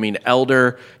dudes. I mean,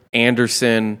 Elder,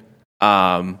 Anderson,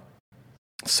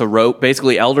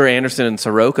 basically Elder, Anderson, and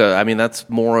Soroka. I mean, that's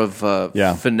more of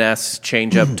finesse,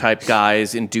 changeup type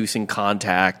guys, inducing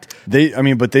contact.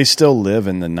 But they still live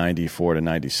in the 94 to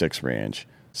 96 range,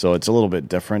 so it's a little bit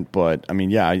different. But I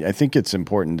mean, I think it's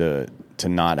important to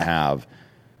not have.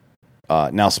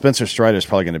 Now, Spencer Strider is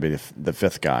probably going to be the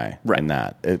fifth guy in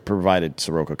that. Provided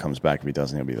Soroka comes back. If he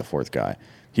doesn't, he'll be the fourth guy.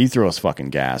 He throws fucking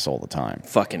gas all the time.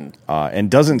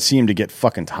 And doesn't seem to get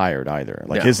fucking tired either.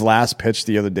 Like, his last pitch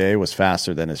the other day was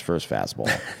faster than his first fastball,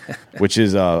 which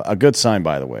is a good sign,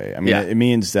 by the way. I mean, it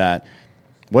means that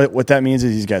what that means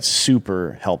is he's got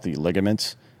super healthy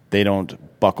ligaments. They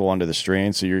don't buckle under the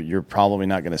strain, so you're probably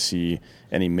not going to see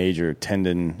any major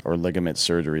tendon or ligament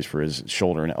surgeries for his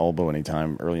shoulder and elbow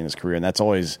anytime early in his career. And that's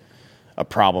always a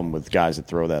problem with guys that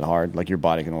throw that hard. Like, your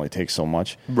body can only take so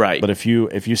much. Right. But if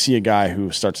you see a guy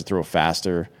who starts to throw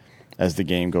faster as the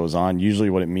game goes on, usually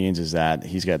what it means is that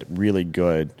he's got really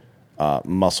good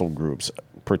muscle groups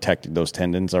protecting those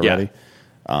tendons already.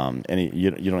 Yeah. And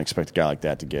you don't expect a guy like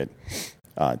that to get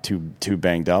too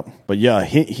banged up. But yeah,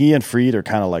 he and Fried are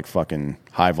kind of like fucking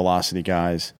high velocity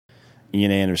guys.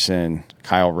 Ian Anderson,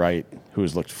 Kyle Wright,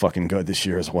 who's looked fucking good this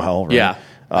year as well. Right? Yeah.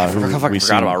 I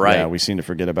forgot about Wright. Yeah, we seem to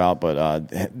forget about. But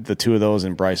the two of those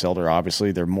and Bryce Elder,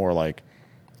 obviously, they're more like,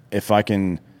 if I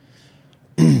can,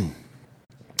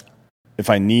 if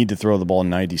I need to throw the ball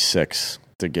 96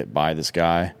 to get by this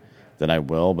guy, then I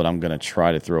will. But I'm going to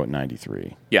try to throw it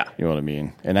 93. Yeah. You know what I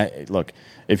mean? And look,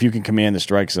 if you can command the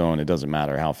strike zone, it doesn't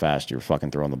matter how fast you're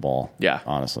fucking throwing the ball. Yeah.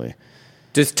 Honestly.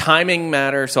 Does timing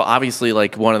matter? So obviously,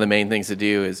 like, one of the main things to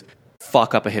do is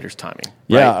fuck up a hitter's timing. Right?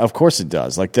 Yeah, of course it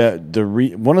does. Like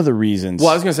one of the reasons.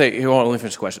 Well, I was going to say, hold on, let me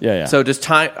finish the question. Yeah. So does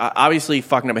obviously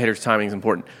fucking up a hitter's timing is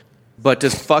important, but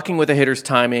does fucking with a hitter's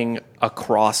timing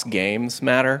across games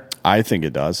matter? I think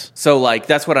it does. So, like,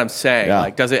 that's what I'm saying. Yeah.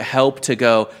 Like, does it help to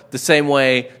go the same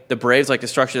way the Braves like to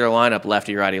structure their lineup,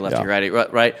 lefty, righty,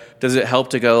 right? Does it help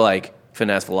to go, like,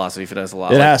 finesse, velocity?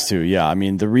 It has to, yeah. I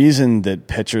mean, the reason that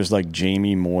pitchers like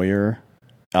Jamie Moyer,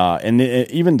 and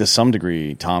even to some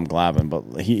degree Tom Glavine,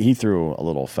 but he threw a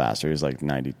little faster. He was like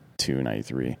 92,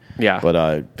 93. Yeah.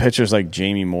 But pitchers like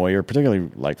Jamie Moyer,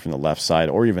 particularly like from the left side,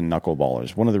 or even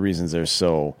knuckleballers, one of the reasons they're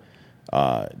so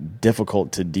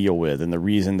difficult to deal with, and the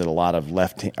reason that a lot of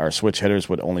or switch hitters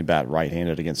would only bat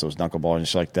right-handed against those knuckleballers and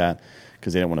shit like that,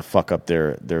 because they don't want to fuck up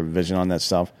their vision on that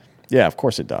stuff. Yeah, of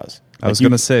course it does. I was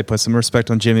going to say, put some respect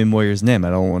on Jamie Moyer's name.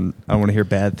 I don't want to hear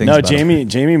bad things. No,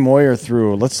 Jamie Moyer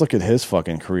threw. Let's look at his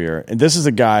fucking career. And this is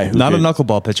a guy who not a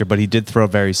knuckleball pitcher, but he did throw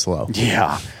very slow.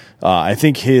 Yeah, I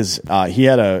think he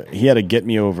had a get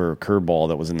me over curveball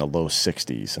that was in the low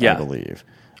 60s. I believe.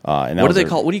 And what do they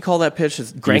call? What do you call that pitch?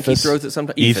 Greinke throws it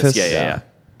sometimes. Ephus?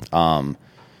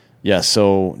 Yeah.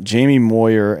 So Jamie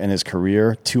Moyer in his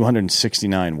career,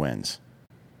 269 wins.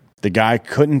 The guy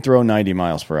couldn't throw 90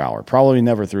 miles per hour. Probably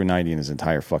never threw 90 in his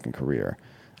entire fucking career.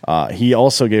 He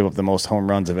also gave up the most home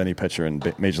runs of any pitcher in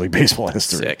Major League Baseball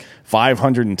history. Sick.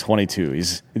 522.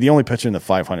 He's the only pitcher in the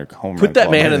 500 home run. Put that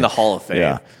man in the Hall of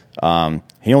Fame. Yeah.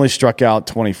 He only struck out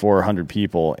 2,400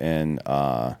 people in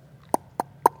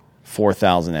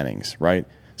 4,000 innings, right?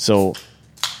 So,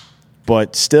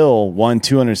 but still won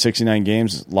 269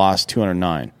 games, lost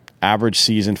 209. Average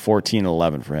season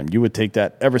 14-11 for him. You would take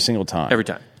that every single time. Every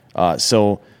time.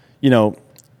 So,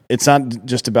 it's not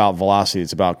just about velocity.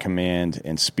 It's about command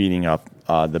and speeding up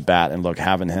the bat. And look,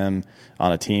 having him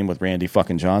on a team with Randy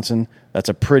fucking Johnson, that's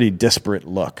a pretty disparate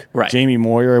look. Right. Jamie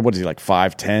Moyer, what is he, like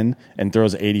 5'10", and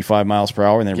throws 85 miles per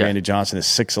hour, and then Randy Johnson is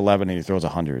 6'11", and he throws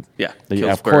 100. Yeah.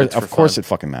 Of course it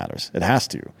fucking matters. It has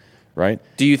to, right?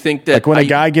 Do you think that... Like when a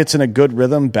guy gets in a good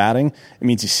rhythm batting, it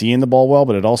means he's seeing the ball well,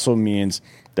 but it also means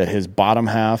that his bottom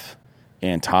half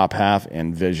and top half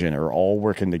and vision are all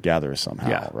working together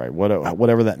somehow, right?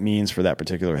 Whatever that means for that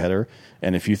particular hitter.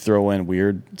 And if you throw in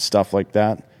weird stuff like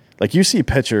that, like you see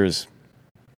pitchers,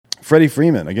 Freddie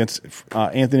Freeman against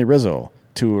Anthony Rizzo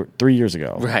 2 or 3 years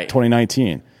ago, right?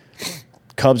 2019.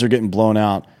 Cubs are getting blown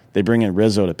out. They bring in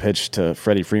Rizzo to pitch to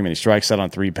Freddie Freeman. He strikes out on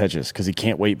 3 pitches because he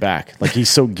can't wait back. Like he's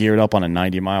so geared up on a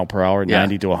 90 mile per hour,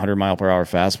 90 to 100 mile per hour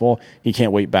fastball, he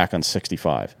can't wait back on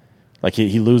 65. Like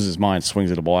he loses his mind, swings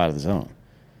at the ball out of the zone.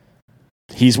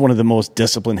 He's one of the most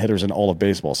disciplined hitters in all of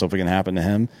baseball. So if it can happen to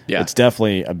him, it's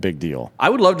definitely a big deal.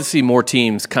 I would love to see more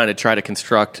teams kind of try to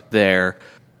construct their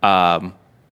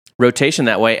rotation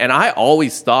that way. And I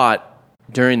always thought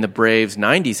during the Braves'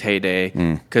 90s heyday,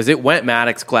 because it went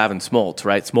Maddox, Glavine, Smoltz,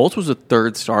 right? Smoltz was a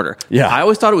third starter. Yeah. I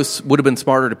always thought it would have been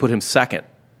smarter to put him second.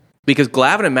 Because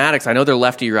Glavine and Maddox, I know they're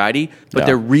lefty-righty, but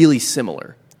they're really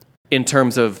similar in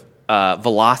terms of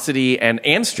velocity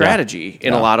and strategy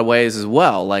in a lot of ways as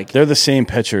well. Like they're the same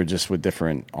pitcher, just with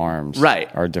different arms, right?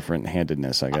 Or different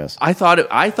handedness, I guess. I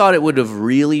thought it would have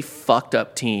really fucked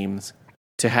up teams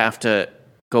to have to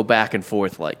go back and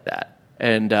forth like that.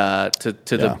 And to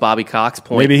the Bobby Cox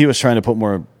point, maybe he was trying to put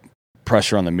more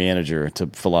pressure on the manager to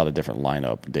fill out a different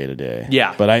lineup day to day.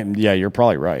 Yeah, but you're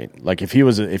probably right. Like if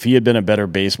he had been a better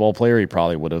baseball player, he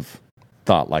probably would have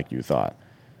thought like you thought.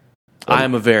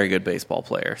 I'm a very good baseball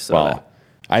player. So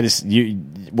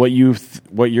what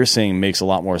you're saying makes a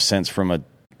lot more sense from a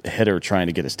hitter trying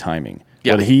to get his timing.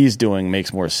 Yeah. What he's doing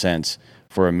makes more sense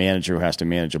for a manager who has to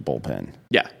manage a bullpen.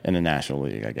 Yeah. In the National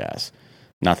League, I guess.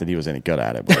 Not that he was any good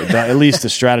at it, but at least the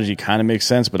strategy kind of makes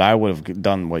sense. But I would have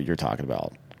done what you're talking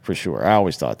about for sure. I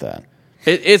always thought that.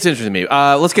 It's interesting to me.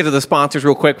 Let's get to the sponsors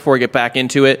real quick before we get back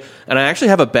into it. And I actually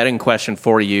have a betting question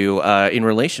for you in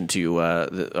relation to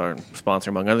our sponsor,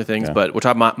 among other things. Yeah. But we're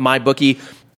talking about MyBookie.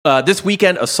 This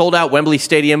weekend, a sold-out Wembley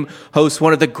Stadium hosts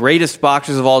one of the greatest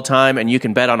boxers of all time, and you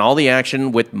can bet on all the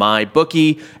action with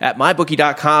MyBookie at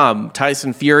MyBookie.com.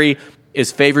 Tyson Fury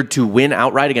is favored to win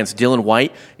outright against Dylan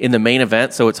White in the main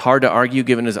event, so it's hard to argue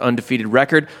given his undefeated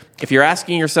record. If you're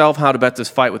asking yourself how to bet this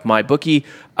fight with MyBookie,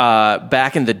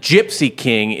 backing the Gypsy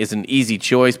King is an easy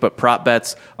choice, but prop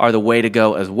bets are the way to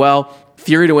go as well.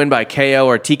 Fury to win by KO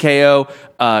or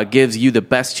TKO gives you the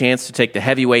best chance to take the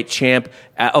heavyweight champ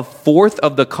at a fourth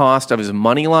of the cost of his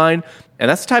money line. And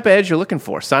that's the type of edge you're looking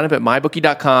for. Sign up at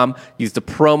MyBookie.com. Use the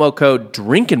promo code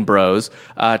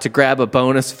DrinkinBros to grab a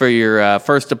bonus for your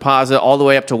first deposit all the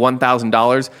way up to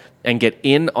 $1,000 and get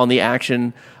in on the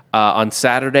action on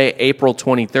Saturday, April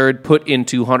 23rd. Put in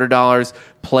 $200,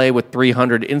 play with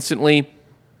 $300 instantly.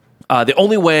 The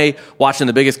only way watching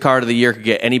the biggest card of the year could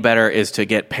get any better is to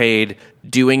get paid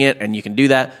doing it, and you can do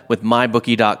that with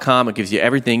MyBookie.com. It gives you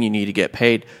everything you need to get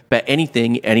paid. Bet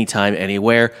anything, anytime,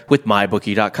 anywhere with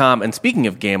MyBookie.com. And speaking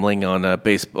of gambling on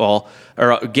baseball,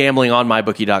 or gambling on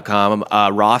MyBookie.com,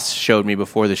 Ross showed me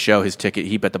before the show his ticket.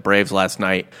 He bet the Braves last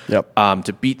night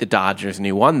to beat the Dodgers, and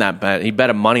he won that bet. He bet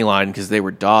a money line because they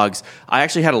were dogs. I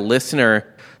actually had a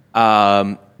listener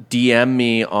DM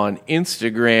me on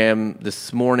Instagram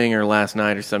this morning or last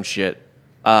night or some shit.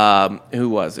 Who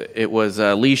was it? It was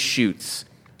Lee Schutz.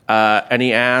 And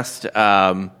he asked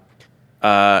if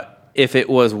it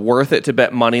was worth it to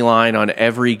bet money line on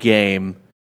every game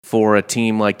for a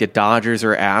team like the Dodgers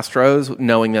or Astros,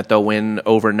 knowing that they'll win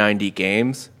over 90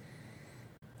 games.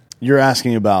 You're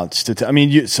asking about so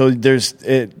there's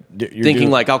it. You're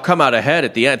thinking like I'll come out ahead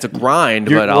at the end. It's a grind,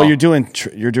 but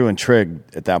you're doing trig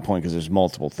at that point because there's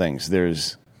multiple things.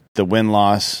 There's the win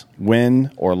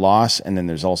or loss, and then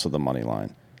there's also the money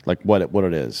line, like what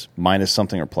it is, minus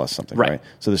something or plus something, right?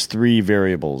 So there's three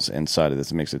variables inside of this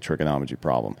that makes it a trigonometry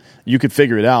problem. You could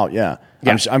figure it out, yeah.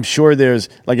 I'm sure there's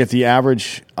like if the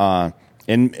average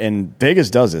in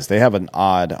Vegas does this, they have an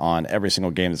odd on every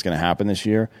single game that's going to happen this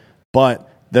year, but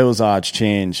those odds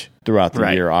change throughout the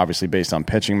year, obviously based on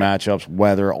pitching matchups,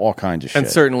 weather, all kinds of shit.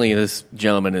 And certainly this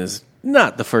gentleman is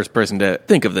not the first person to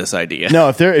think of this idea. No,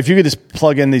 if you could just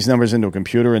plug in these numbers into a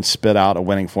computer and spit out a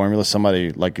winning formula,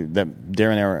 somebody like that,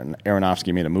 Darren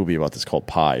Aronofsky made a movie about this called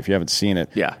Pi. If you haven't seen it,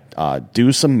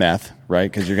 do some meth,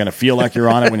 right? Because you're going to feel like you're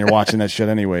on it when you're watching that shit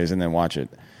anyways, and then watch it.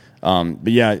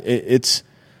 But yeah, it's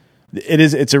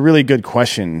a really good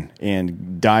question,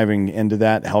 and diving into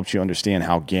that helps you understand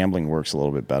how gambling works a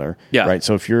little bit better. Yeah. Right.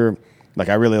 So if you're like,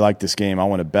 I really like this game, I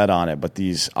want to bet on it, but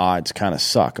these odds kind of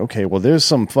suck. Okay, well, there's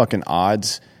some fucking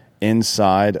odds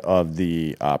inside of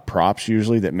the props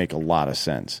usually that make a lot of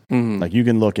sense. Mm-hmm. Like you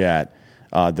can look at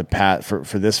for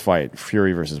this fight,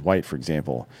 Fury versus White, for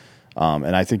example.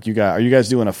 And I think are you guys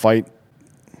doing a fight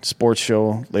sports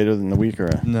show later in the week or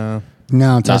no?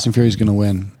 Tyson Fury's going to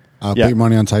win. Put your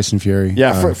money on Tyson Fury.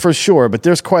 Yeah, for sure. But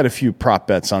there's quite a few prop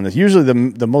bets on this. Usually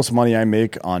the most money I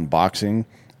make on boxing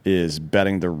is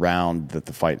betting the round that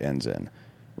the fight ends in,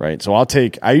 right? So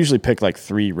I usually pick like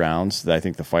 3 rounds that I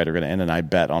think the fight are going to end, and I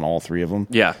bet on all 3 of them.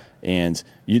 Yeah. And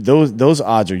those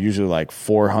odds are usually like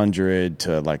 400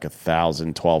 to like 1,000,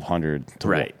 1,200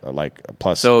 to like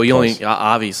plus. So you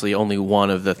obviously only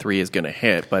one of the 3 is going to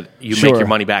hit, but you make your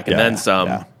money back and then some.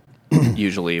 Yeah.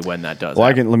 Usually when that does.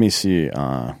 Well, let me see.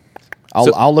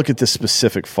 I'll look at this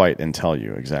specific fight and tell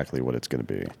you exactly what it's going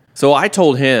to be. So I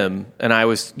told him, and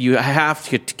you have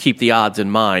to keep the odds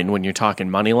in mind when you're talking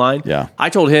money line. Yeah. I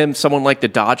told him someone like the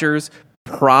Dodgers,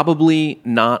 probably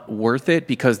not worth it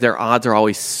because their odds are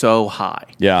always so high.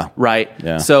 Yeah. Right?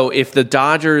 Yeah. So if the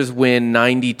Dodgers win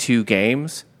 92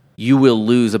 games, you will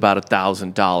lose about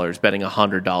 $1,000 betting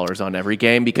 $100 on every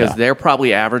game because they're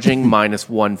probably averaging minus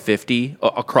 150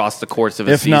 across the course of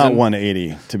a season. If not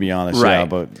 180, to be honest. Right. Yeah,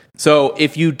 but so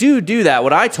if you do that,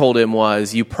 what I told him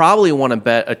was you probably want to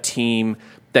bet a team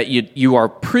that you are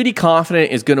pretty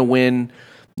confident is going to win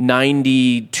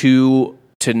 92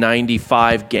 to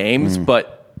 95 games,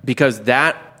 but because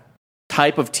that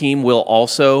type of team will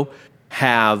also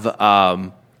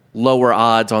have lower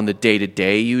odds on the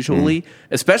day-to-day usually,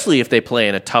 especially if they play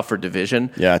in a tougher division.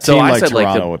 Yeah, a team like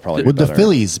Toronto would probably be better. Would the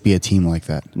Phillies be a team like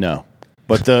that? No.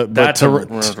 But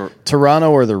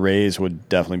Toronto or the Rays would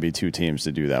definitely be 2 teams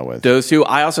to do that with. Those 2.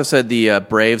 I also said the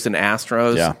Braves and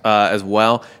Astros as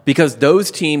well, because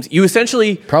those teams, you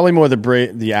essentially... Probably more the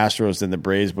Astros than the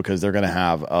Braves because they're going to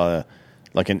have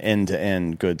like an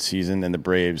end-to-end good season, and the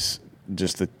Braves,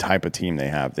 just the type of team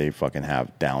they fucking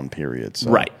have down periods.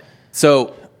 So. Right.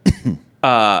 So... what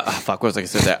was I going to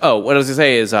say that? Oh, what I was going to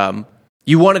say is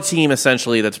you want a team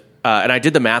essentially that's, and I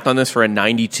did the math on this for a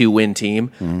 92-win team.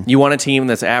 Mm-hmm. You want a team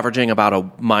that's averaging about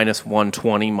a minus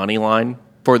 120 money line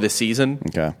for the season.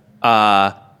 Okay.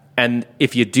 And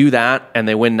if you do that and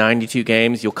they win 92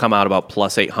 games, you'll come out about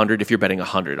plus 800 if you're betting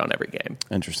 100 on every game.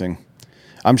 Interesting.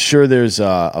 I'm sure there's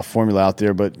a formula out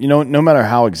there, but no matter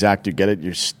how exact you get it,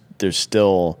 there's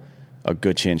still a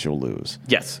good chance you'll lose.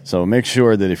 Yes. So make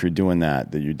sure that if you're doing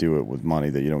that you do it with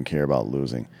money that you don't care about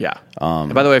losing. Yeah.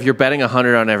 And by the way, if you're betting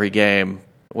 100 on every game,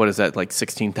 what is that, like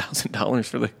 $16,000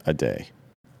 for a day?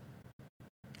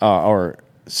 Or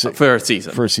for a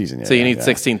season. For a season, yeah. So you need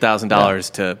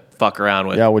 $16,000 to fuck around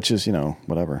with. Yeah, which is,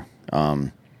 whatever.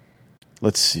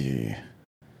 Let's see.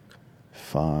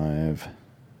 5,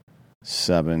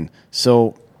 7.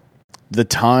 So the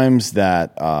times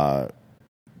that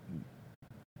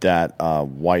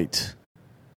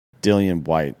Dillian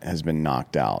White has been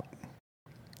knocked out.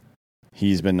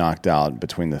 He's been knocked out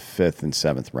between the 5th and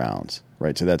 7th rounds,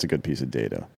 right? So that's a good piece of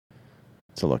data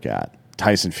to look at.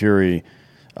 Tyson Fury,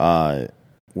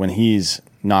 when he's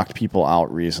knocked people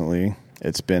out recently,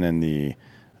 it's been in the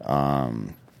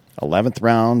 11th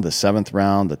round, the 7th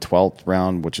round, the 12th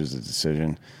round, which is a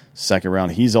decision, 2nd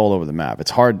round. He's all over the map.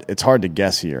 It's hard to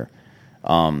guess here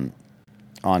on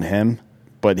him.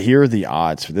 But here are the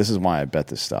odds. This is why I bet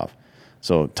this stuff.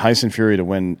 So Tyson Fury to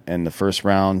win in the first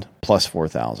round, plus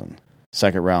 4,000.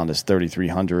 Second round is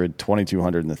 3,300,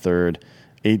 2,200 in the third,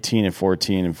 18 and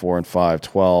 14 and 4 and 5,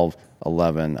 12,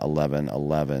 11, 11,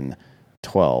 11,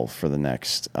 12 for the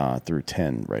next through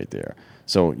 10 right there.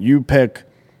 So you pick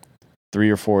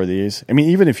 3 or 4 of these. I mean,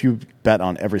 even if you bet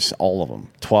on all of them,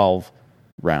 12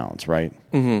 rounds, right?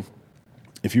 Mm-hmm.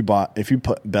 If you bet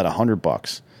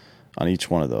 $100 on each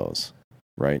one of those,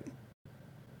 right?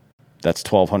 That's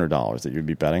 $1,200 that you'd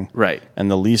be betting, right?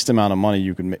 And the least amount of money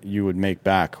you would make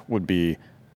back would be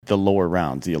the lower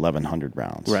rounds, the 1,100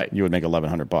 rounds, right? You would make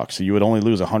 $1,100, so you would only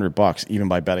lose $100 even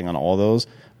by betting on all those.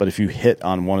 But if you hit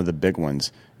on one of the big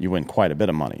ones, you win quite a bit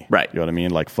of money, right? You know what I mean?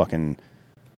 Like fucking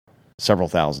several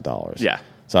 $1,000s. Yeah.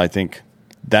 So I think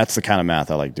that's the kind of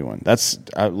math I like doing.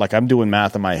 I'm doing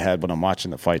math in my head when I'm watching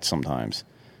the fight sometimes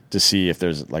to see if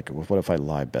there's what if I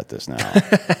live bet this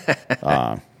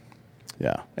now?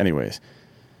 Yeah. Anyways,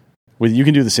 you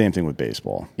can do the same thing with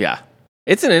baseball. Yeah.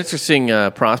 It's an interesting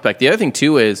prospect. The other thing,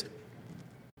 too, is,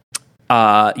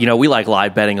 we like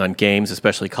live betting on games,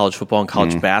 especially college football and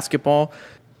college basketball.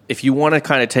 If you want to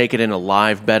kind of take it into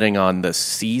live betting on the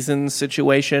season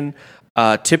situation,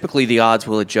 typically the odds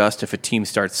will adjust if a team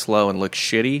starts slow and looks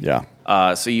shitty. Yeah.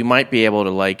 So you might be able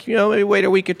to, maybe wait a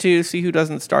week or two to see who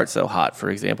doesn't start so hot. For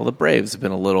example, the Braves have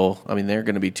been they're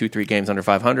going to be 2-3 games under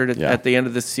 500 at the end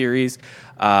of this series.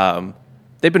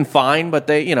 They've been fine, but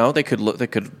they could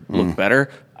look better.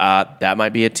 That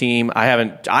might be a team. I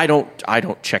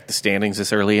don't check the standings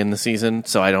this early in the season,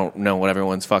 so I don't know what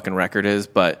everyone's fucking record is,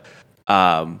 but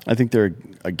I think they're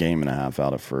a game and a half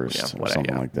out of first or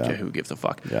something like that. Who gives a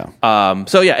fuck? Yeah.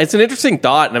 It's an interesting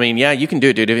thought. And you can do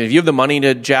it, dude. If you have the money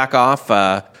to jack off,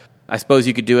 I suppose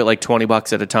you could do it like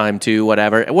 $20 at a time too,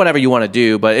 whatever you want to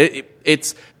do. But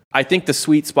it's I think the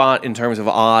sweet spot in terms of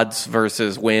odds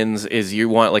versus wins is you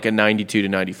want like a 92 to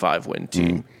 95 win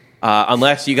team.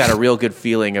 Unless you got a real good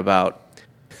feeling about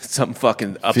some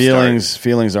fucking upstart.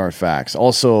 Feelings aren't facts.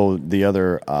 Also, the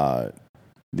other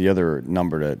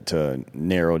number to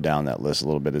narrow down that list a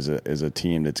little bit is a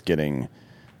team that's getting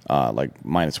like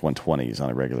minus 120s on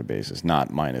a regular basis,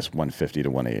 not minus 150 to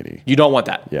 180. You don't want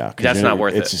that. Yeah, that's not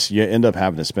worth it. Just, you end up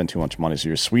having to spend too much money. So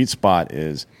your sweet spot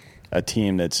is a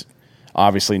team that's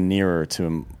obviously nearer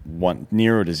to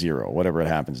zero, whatever it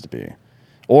happens to be.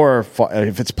 Or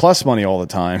if it's plus money all the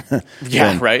time,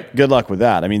 yeah, right. Good luck with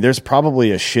that. I mean, there's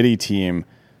probably a shitty team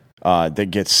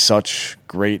that gets such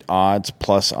great odds,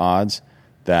 plus odds,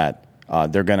 that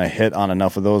they're going to hit on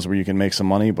enough of those where you can make some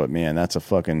money. But man, that's a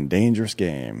fucking dangerous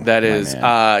game. That is,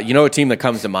 a team that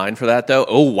comes to mind for that though.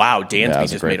 Oh wow,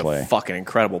 Dansby just made a fucking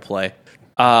incredible play.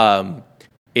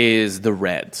 Is the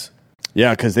Reds?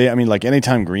 Yeah, because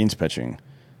anytime Green's pitching,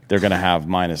 they're going to have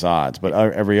minus odds. But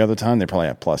every other time, they probably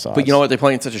have plus odds. But you know what? They're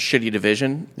playing such a shitty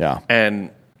division. Yeah, and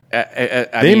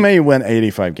they may win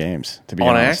 85 games, to be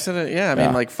honest. On accident,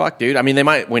 yeah. Fuck, dude. They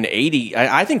might win 80.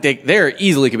 I think they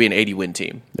easily could be an 80-win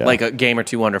team. Yeah. Like a game or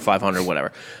two under 500,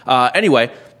 whatever.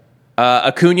 Anyway,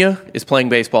 Acuna is playing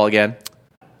baseball again.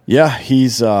 Yeah,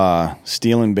 he's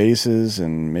stealing bases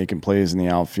and making plays in the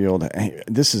outfield.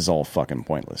 This is all fucking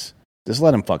pointless. Just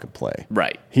let him fucking play.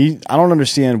 Right. I don't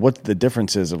understand what the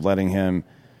difference is of letting him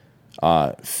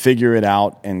figure it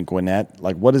out in Gwinnett.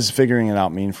 Like, what does figuring it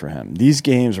out mean for him? These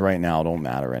games right now don't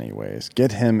matter anyways.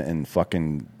 Get him in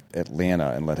fucking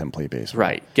Atlanta and let him play baseball.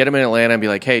 Right. Get him in Atlanta and be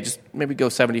like, hey, just maybe go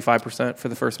 75% for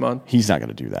the first month. He's not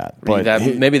going to do that. But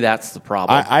maybe that's the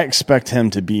problem. I expect him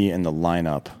to be in the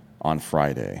lineup on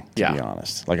Friday, to be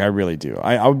honest. I really do.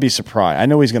 I would be surprised. I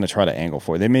know he's going to try to angle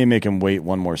for it. They may make him wait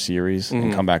one more series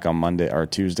and come back on Monday or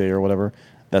Tuesday or whatever.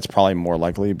 That's probably more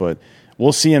likely, but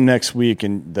we'll see him next week.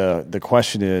 And the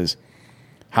question is,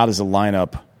 how does the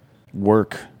lineup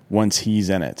work once he's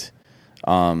in it?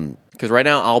 Because right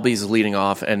now, Albies is leading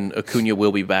off, and Acuna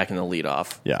will be back in the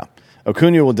leadoff. Yeah.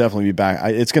 Acuna will definitely be back.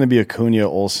 It's going to be Acuna,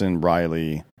 Olsen,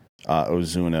 Riley,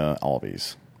 Ozuna,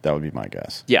 Albies. That would be my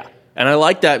guess. Yeah, and I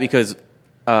like that because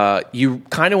you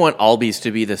kind of want Albies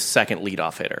to be the second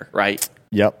leadoff hitter, right?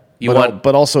 Yep.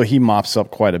 But also he mops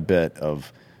up quite a bit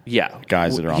of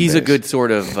guys that are on He's base. a good sort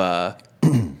of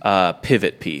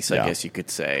pivot piece, I guess you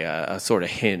could say, a sort of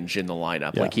hinge in the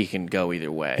lineup. Yeah. Like he can go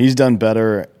either way. He's done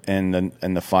better in the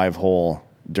 5-hole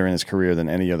during his career than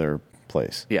any other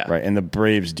place. Yeah. Right. And the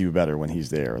Braves do better when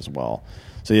he's there as well.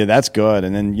 So yeah, that's good.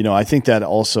 And then, I think that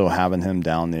also having him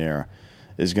down there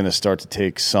is going to start to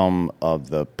take some of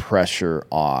the pressure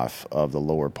off of the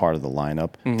lower part of the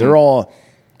lineup. Mm-hmm. They're all,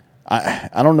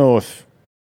 I don't know if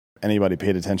anybody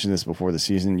paid attention to this before the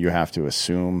season. You have to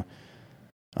assume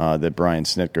that Brian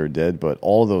Snitker did, but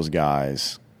all of those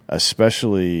guys,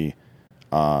 especially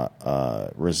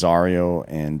Rosario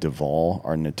and Duvall,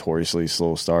 are notoriously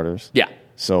slow starters. Yeah.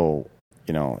 So,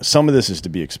 some of this is to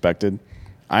be expected.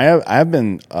 I've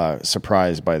been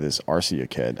surprised by this Arcia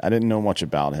kid. I didn't know much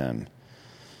about him.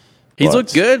 He's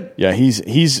looked good. Yeah,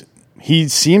 he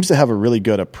seems to have a really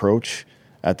good approach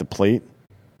at the plate,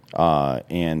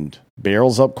 and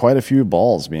barrels up quite a few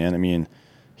balls, man. I mean,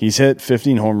 he's hit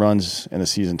 15 home runs in a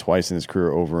season twice in his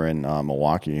career over in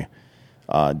Milwaukee.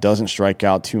 Doesn't strike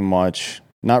out too much.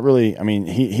 Not really. I mean,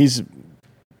 he's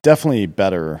definitely a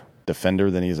better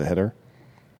defender than he's a hitter.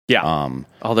 Yeah.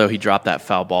 Although he dropped that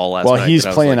foul ball last night. Well, he's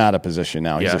playing out of position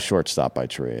now. He's a shortstop by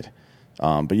trade.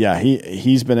 But yeah,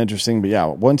 he's been interesting. But yeah,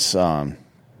 once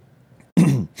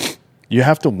you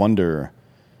have to wonder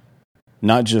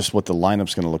not just what the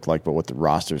lineup's going to look like, but what the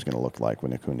roster is going to look like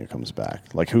when Acuna comes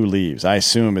back. Like who leaves? I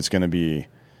assume it's going to be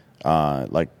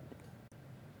RC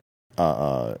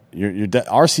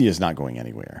is not going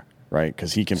anywhere, right?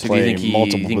 Because he can play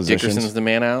multiple positions. Dickerson's the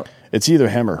man out? It's either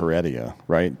him or Heredia,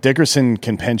 right? Dickerson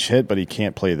can pinch hit, but he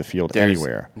can't play the field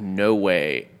anywhere. No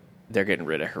way they're getting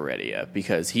rid of Heredia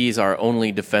because he's our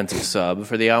only defensive sub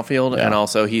for the outfield, and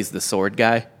also he's the sword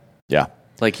guy. Yeah.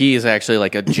 Like he is actually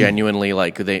like a genuinely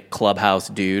like the clubhouse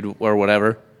dude or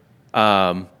whatever.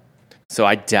 So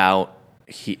I doubt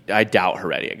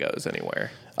Heredia goes anywhere.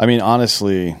 I mean,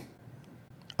 honestly,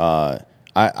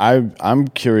 I'm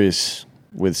curious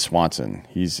with Swanson.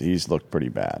 He's looked pretty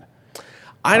bad.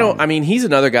 I mean, he's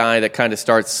another guy that kind of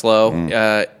starts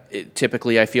slow.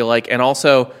 Typically, I feel like, and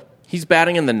also he's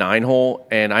batting in the 9-hole.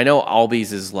 And I know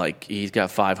Albies is like he's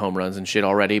got 5 home runs and shit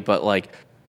already, but like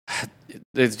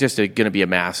there's just going to be a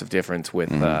massive difference with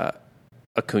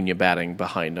Acuna batting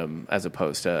behind him as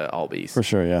opposed to Albies. For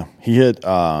sure, yeah. He hit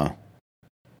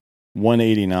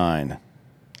 189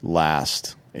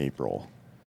 last April.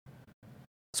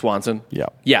 Swanson? Yeah.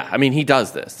 Yeah, I mean, he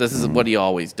does this. This is what he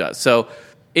always does. So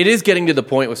it is getting to the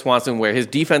point with Swanson where his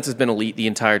defense has been elite the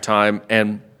entire time,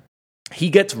 and he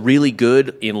gets really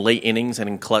good in late innings and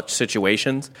in clutch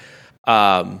situations.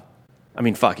 I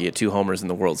mean, fuck, he had 2 homers in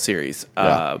the World Series.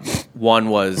 One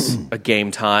was a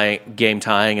game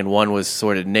tying, and one was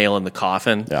sort of nail in the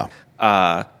coffin.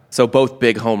 Yeah. So both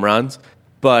big home runs.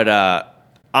 But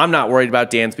I'm not worried about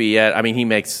Dansby yet. I mean, he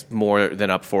makes more than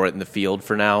up for it in the field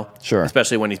for now. Sure.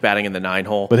 Especially when he's batting in the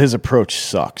 9-hole. But his approach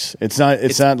sucks. It's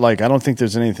not like, I don't think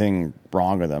there's anything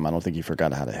wrong with him. I don't think he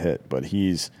forgot how to hit. But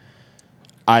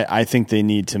I think they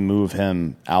need to move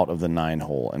him out of the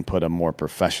 9-hole and put a more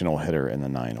professional hitter in the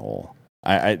 9-hole.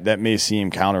 That may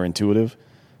seem counterintuitive,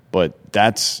 but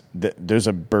there's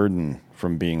a burden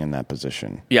from being in that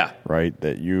position. Yeah. Right?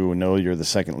 That you're the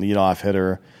second leadoff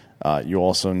hitter. You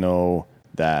also know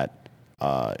that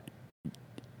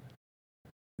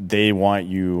they want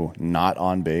you not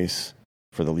on base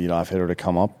for the leadoff hitter to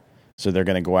come up. So they're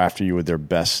going to go after you with their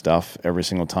best stuff every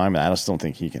single time. And I just don't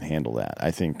think he can handle that.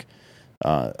 I think,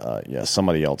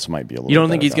 somebody else might be a little. You don't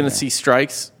think he's going to see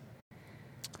strikes?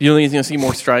 You don't think he's going to see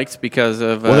more strikes because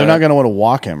of? Well, they're not going to want to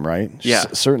walk him, right? Yeah,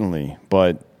 certainly.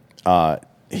 But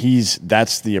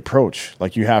that's the approach.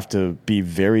 Like you have to be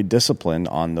very disciplined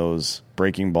on those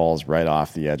breaking balls right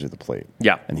off the edge of the plate.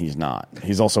 Yeah, and he's not.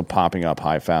 He's also popping up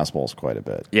high fastballs quite a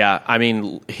bit. Yeah, I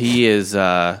mean he is.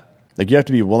 Like you have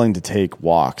to be willing to take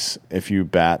walks if you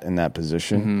bat in that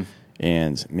position. Mm-hmm.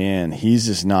 And man, he's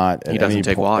just not at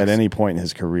any point in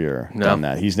his career done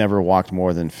that. He's never walked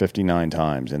more than 59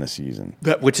 times in a season.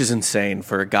 Which is insane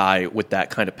for a guy with that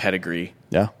kind of pedigree.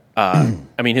 Yeah.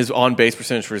 I mean, his on-base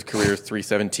percentage for his career is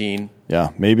 .317. Yeah,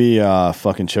 maybe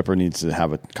fucking Chipper needs to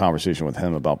have a conversation with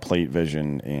him about plate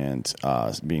vision and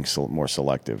being more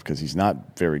selective because he's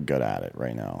not very good at it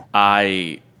right now.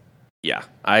 I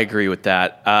agree with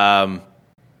that.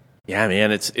 Yeah,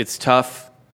 man, it's tough.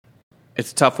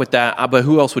 It's tough with that. But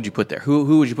who else would you put there?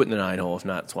 Who would you put in the 9 hole if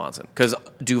not Swanson? Because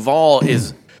Duvall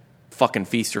is fucking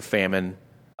feast or famine.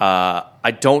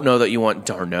 I don't know that you want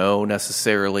d'Arnaud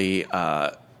necessarily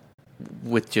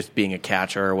with just being a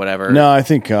catcher or whatever. No, I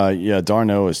think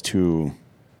d'Arnaud is too.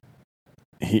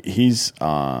 He's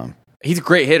a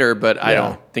great hitter, but I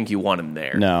don't think you want him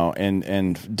there. No,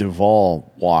 and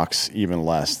Duvall walks even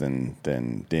less than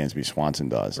Dansby Swanson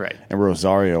does. Right. And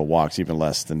Rosario walks even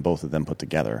less than both of them put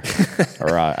together.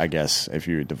 Or I guess if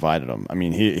you divided them. I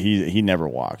mean, he never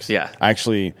walks. Yeah.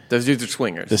 Actually, those dudes are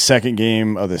swingers. The second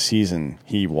game of the season,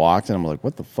 he walked, and I'm like,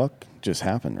 what the fuck just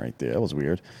happened right there? That was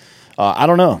weird. I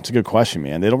don't know. It's a good question,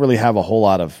 man. They don't really have a whole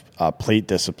lot of plate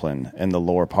discipline in the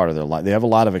lower part of their line. They have a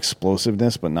lot of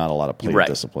explosiveness, but not a lot of plate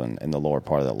discipline in the lower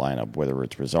part of that lineup, whether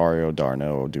it's Rosario,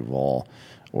 d'Arnaud, Duvall,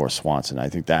 or Swanson. I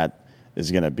think that is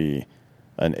going to be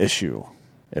an issue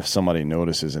if somebody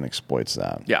notices and exploits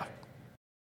that. Yeah.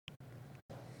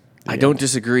 I don't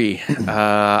disagree.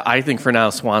 I think for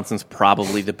now, Swanson's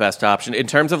probably the best option. In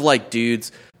terms of like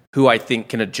dudes who I think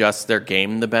can adjust their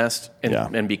game the best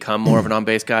and become more of an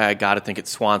on-base guy, I got to think it's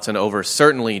Swanson over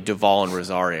certainly Duvall and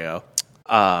Rosario.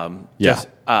 I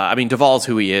mean, Duvall's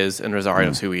who he is, and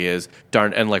Rosario's who he is.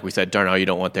 And like we said, d'Arnaud you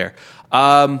don't want there.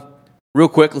 Real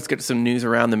quick, let's get to some news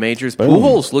around the majors. Boom.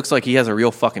 Pujols looks like he has a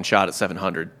real fucking shot at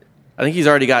 700. I think he's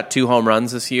already got 2 home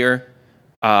runs this year.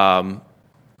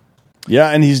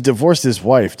 Yeah, and he's divorced his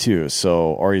wife too,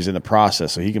 or he's in the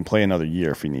process, so he can play another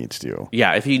year if he needs to.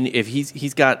 Yeah, if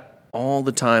he's got all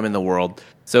the time in the world.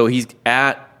 So he's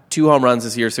at 2 home runs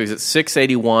this year, so he's at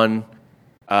 681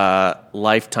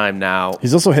 lifetime now.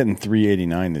 He's also hitting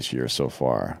 389 this year so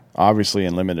far. Obviously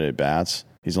in limited at bats.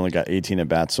 He's only got 18 at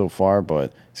bats so far,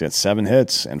 but he's got 7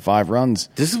 hits and 5 runs.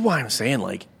 This is why I'm saying,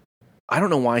 like, I don't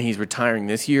know why he's retiring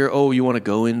this year. Oh, you want to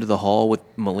go into the hall with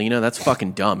Molina? That's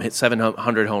fucking dumb. Hit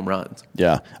 700 home runs.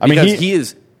 Yeah. Because he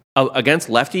is, against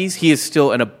lefties, he is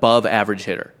still an above average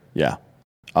hitter. Yeah.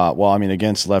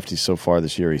 Against lefties so far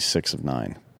this year, he's 6 of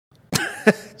 9.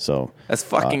 So that's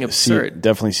fucking absurd.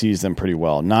 Definitely sees them pretty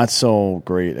well. Not so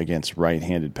great against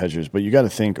right-handed pitchers, but you got to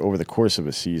think over the course of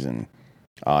a season,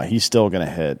 he's still going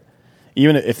to hit.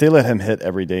 Even if they let him hit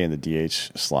every day in the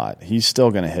DH slot, he's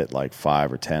still going to hit like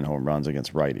 5 or 10 home runs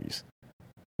against righties.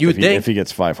 You would think if he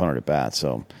gets 500 at bats.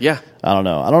 So yeah, I don't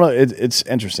know. It's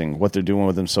interesting what they're doing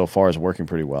with him so far is working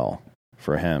pretty well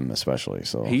for him, especially.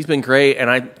 So he's been great, and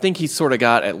I think he's sort of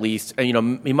got at least. He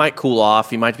might cool off.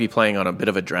 He might be playing on a bit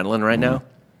of adrenaline right now.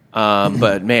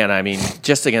 But man, I mean,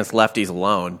 just against lefties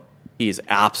alone, he's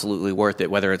absolutely worth it.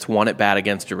 Whether it's 1 at bat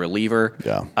against a reliever, put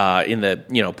him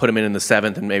in the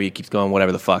 7th, and maybe he keeps going,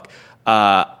 whatever the fuck.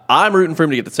 I'm rooting for him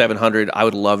to get to 700. I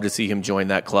would love to see him join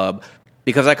that club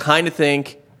because I kind of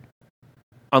think,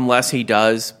 unless he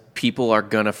does, people are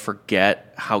gonna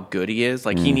forget how good he is.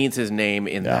 Like he needs his name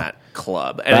in that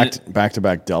club.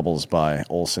 Back-to-back doubles by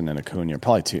Olsen and Acuna.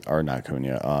 Probably too, or not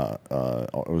Acuna,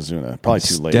 Ozuna. Probably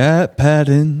too late. Stat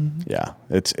pattern. Yeah,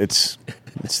 it's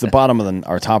the bottom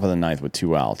of top of the 9th with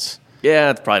 2 outs.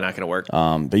 Yeah, it's probably not going to work.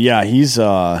 But yeah, he's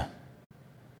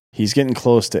getting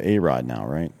close to A-Rod now,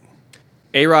 right?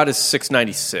 A-Rod is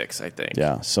 696, I think.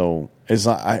 Yeah, so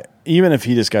even if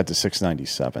he just got to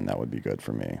 697, that would be good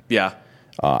for me. Yeah.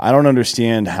 I don't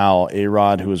understand how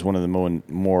A-Rod, who is one of the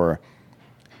more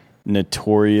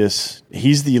notorious,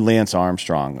 he's the Lance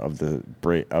Armstrong of the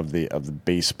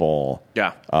baseball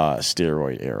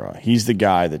steroid era. He's the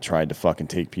guy that tried to fucking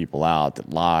take people out,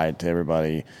 that lied to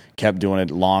everybody, kept doing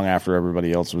it long after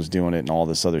everybody else was doing it and all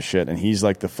this other shit. And he's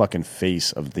like the fucking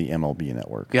face of the MLB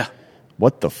network. Yeah.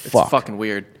 What the fuck? It's fucking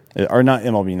weird. Or not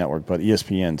MLB network, but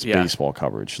ESPN's baseball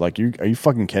coverage. Like, are you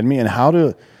fucking kidding me? And how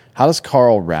does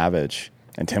Carl Ravitch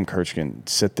and Tim Kurkjian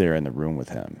sit there in the room with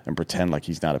him and pretend like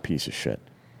he's not a piece of shit?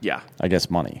 Yeah. I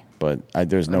guess money, but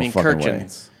there's no fucking way.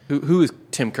 Who is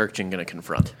Tim Kurkjian going to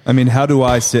confront? I mean, how do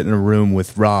I sit in a room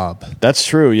with Rob? That's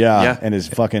true, yeah. And his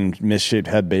fucking misshaped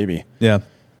head baby. Yeah.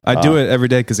 I do it every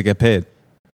day because I get paid.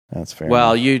 That's fair.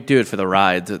 Well, you do it for the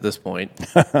rides at this point.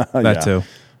 That too.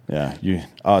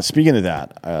 Yeah. Speaking of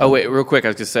that. wait, real quick, I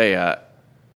was going to say,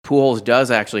 Pujols does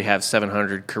actually have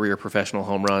 700 career professional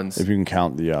home runs. If you can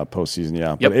count the postseason,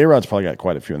 yeah. Yep. But A-Rod's probably got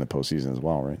quite a few in the postseason as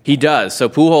well, right? He does. So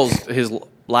Pujols, his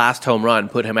last home run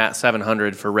put him at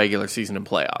 700 for regular season and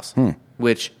playoffs,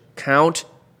 which count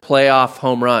playoff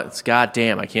home runs. God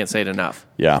damn, I can't say it enough.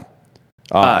 Yeah.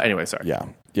 Anyway, sorry. Yeah.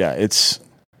 yeah, it's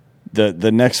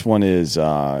the next one is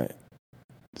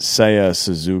Seiya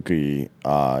Suzuki.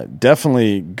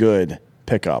 Definitely good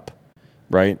pickup,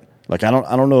 right? Like I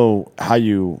don't know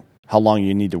how long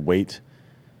you need to wait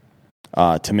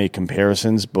to make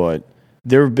comparisons, but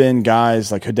there have been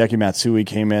guys like Hideki Matsui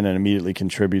came in and immediately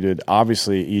contributed.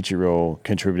 Obviously, Ichiro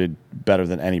contributed better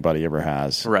than anybody ever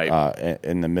has, right?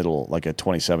 In the middle, like a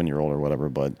 27-year-old or whatever.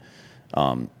 But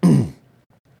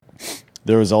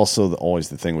there was also always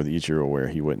the thing with Ichiro where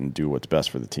he wouldn't do what's best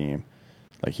for the team.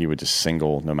 Like he would just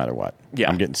single no matter what. Yeah,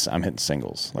 I'm hitting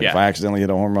singles. Like if I accidentally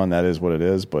hit a home run, that is what it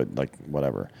is. But like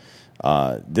whatever.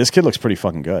 This kid looks pretty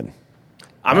fucking good.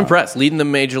 I'm impressed. Leading the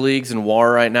major leagues in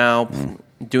WAR right now.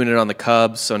 Doing it on the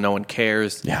Cubs, so no one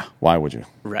cares. Yeah, why would you?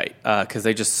 Right, because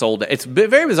they just sold it. It's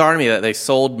very bizarre to me that they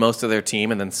sold most of their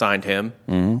team and then signed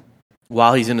him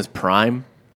while he's in his prime.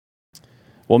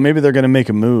 Well, maybe they're going to make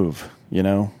a move, you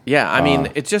know? Yeah, I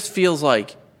mean, it just feels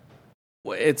like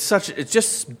it's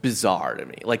just bizarre to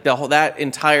me. Like that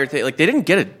entire thing. Like they didn't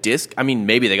get a disc. I mean,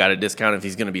 maybe they got a discount if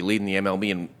he's going to be leading the MLB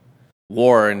in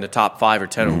WAR in the top 5 or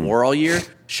 10 in WAR all year.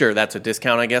 Sure, that's a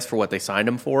discount, I guess, for what they signed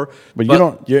him for. But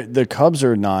the Cubs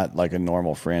are not like a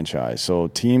normal franchise. So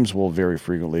teams will very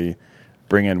frequently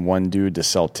bring in one dude to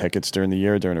sell tickets during the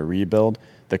year, during a rebuild.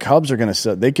 The Cubs are going to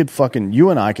sell. They could you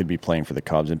and I could be playing for the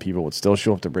Cubs and people would still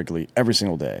show up to Wrigley every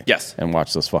single day. Yes. And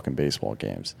watch those fucking baseball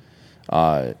games.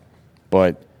 But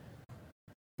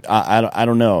I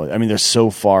don't know. I mean, they're so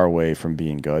far away from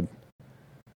being good.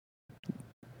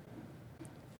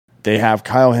 They have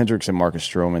Kyle Hendricks and Marcus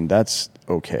Stroman. That's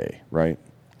okay, right?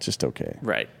 Just okay.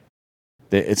 Right.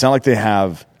 It's not like they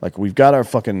have, like, we've got our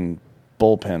fucking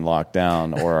bullpen locked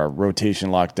down or our rotation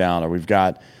locked down or we've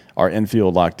got our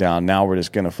infield locked down. Now we're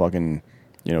just going to fucking,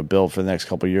 build for the next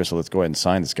couple of years, so let's go ahead and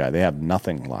sign this guy. They have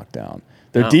nothing locked down.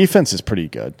 Their defense is pretty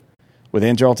good with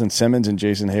Andrelton Simmons and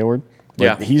Jason Hayward.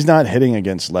 Yeah. He's not hitting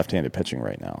against left-handed pitching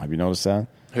right now. Have you noticed that?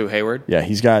 Who, Hayward? Yeah,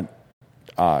 he's got...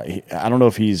 I don't know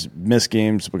if he's missed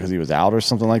games because he was out or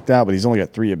something like that, but he's only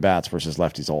got 3 at-bats versus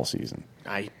lefties all season.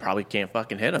 I probably can't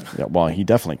fucking hit him. Yeah, well, he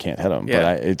definitely can't hit him, Yeah.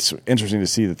 but it's interesting to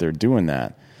see that they're doing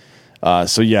that.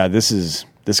 So, yeah, this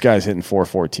guy's hitting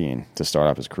 .414 to start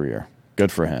off his career.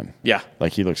 Good for him. Yeah.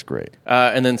 Like, he looks great.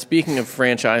 And then speaking of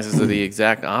franchises that are the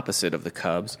exact opposite of the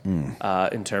Cubs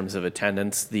in terms of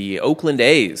attendance, the Oakland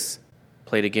A's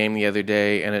played a game the other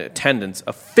day, and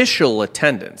official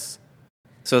attendance.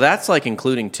 So that's like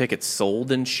including tickets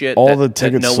sold and shit. All the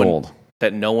tickets sold.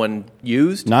 That no one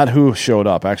used? Not who showed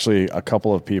up. Actually, a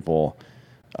couple of people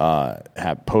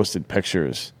have posted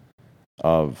pictures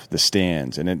of the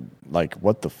stands, and it like,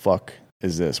 what the fuck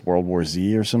is this? World War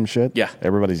Z or some shit? Yeah.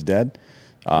 Everybody's dead?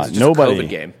 It's just nobody, a COVID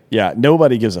game. Yeah,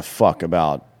 nobody gives a fuck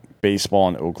about baseball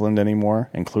in Oakland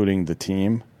anymore, including the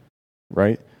team,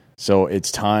 right? So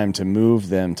it's time to move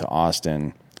them to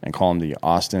Austin and call them the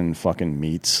Austin fucking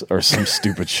Meats or some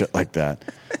stupid shit like that.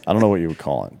 I don't know what you would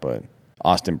call it, but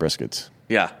Austin Briskets.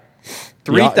 Yeah.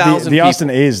 3,000 The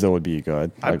Austin A's, though, would be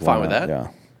good. I'm fine with that. Yeah.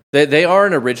 They are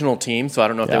an original team, so I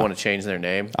don't know if they want to change their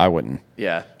name. I wouldn't.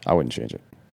 Yeah. I wouldn't change it.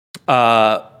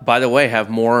 By the way, have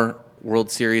more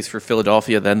World Series for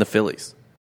Philadelphia than the Phillies.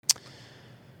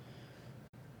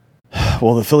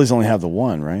 Well, the Phillies only have the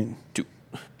one, right? 2.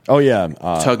 Oh, yeah.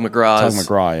 Tug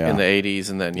McGraw, yeah. in the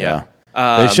 80s, and then, yeah.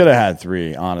 They should have had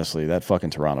 3, honestly. That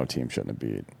fucking Toronto team shouldn't have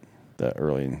beat the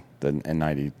early in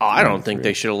 90. I don't think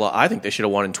they should have. I think they should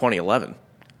have won in 2011.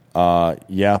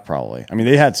 Yeah, probably. I mean,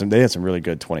 they had some really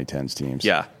good 2010s teams.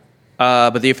 Yeah.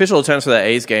 But the official attendance for that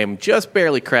A's game just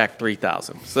barely cracked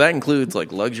 3,000. So that includes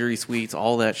like luxury suites,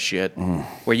 all that shit,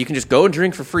 where you can just go and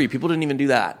drink for free. People didn't even do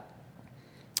that.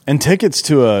 And tickets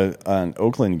to an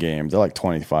Oakland game, they're like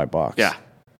 $25. Yeah.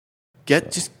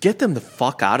 Just get them the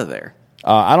fuck out of there.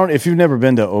 If you've never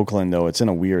been to Oakland though, it's in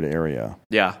a weird area.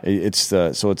 Yeah. It's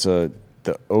the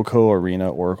Oracle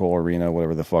Arena,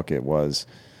 whatever the fuck it was.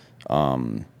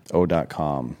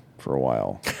 O.com for a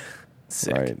while.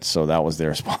 Sick. Right. So that was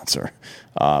their sponsor.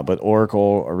 But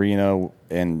Oracle Arena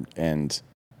and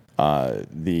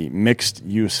the mixed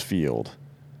use field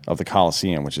of the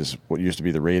Coliseum, which is what used to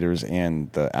be the Raiders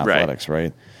and the Athletics,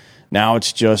 right? Now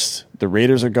it's just the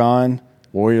Raiders are gone,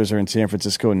 Warriors are in San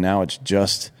Francisco, and now it's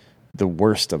just the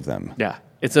worst of them. Yeah.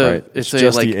 It's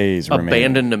just the A's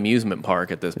abandoned remain. Amusement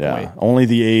park at this point. Only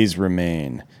the A's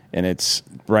remain, and it's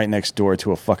right next door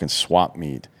to a fucking swap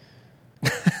meet.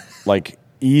 Like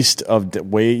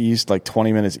way east, like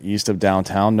 20 minutes east of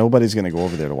downtown. Nobody's going to go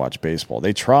over there to watch baseball.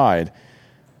 They tried.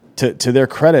 To their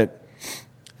credit,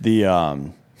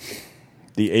 the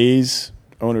A's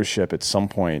ownership at some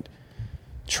point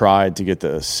tried to get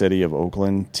the city of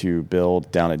Oakland to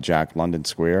build down at Jack London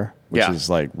Square, which is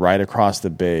like right across the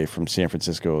bay from San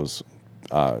Francisco's.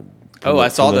 I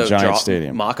saw the Giant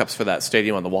Stadium mock-ups for that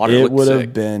stadium on the water. It would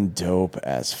have been dope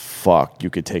as fuck. You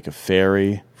could take a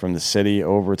ferry from the city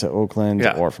over to Oakland,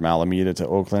 or from Alameda to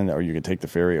Oakland, or you could take the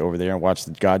ferry over there and watch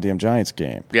the goddamn Giants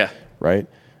game. Yeah, right.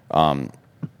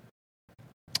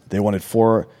 They wanted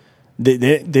They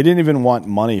didn't even want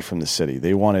money from the city.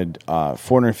 They wanted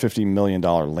 $450 million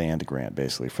land grant,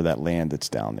 basically, for that land that's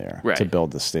down there to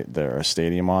build their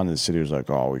stadium on. And the city was like,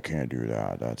 "Oh, we can't do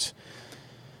that. That's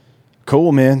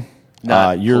cool, man.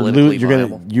 You're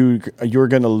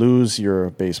gonna lose your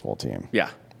baseball team. Yeah,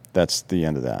 that's the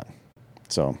end of that.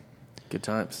 So good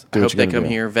times. I hope they come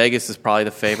here. Vegas is probably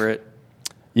the favorite.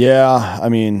 Yeah, I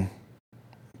mean,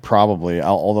 probably.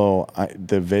 Although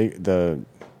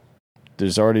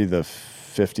there's already the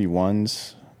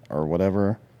 51s or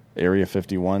whatever, Area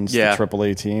 51s. Yeah. The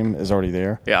AAA team is already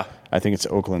there. Yeah. I think it's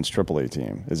Oakland's AAA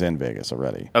team is in Vegas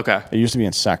already. Okay. It used to be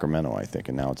in Sacramento, I think,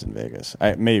 and now it's in Vegas.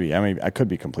 I could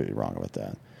be completely wrong about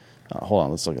that. Hold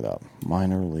on, let's look it up.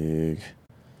 Minor league.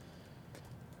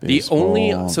 Baseball,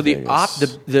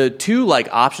 the two like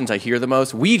options I hear the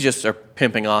most, we just are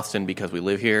pimping Austin because we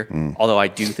live here. Although I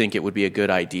do think it would be a good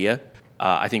idea.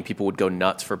 I think people would go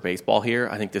nuts for baseball here.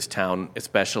 I think this town,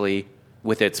 especially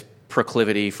with its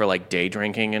proclivity for like day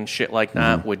drinking and shit like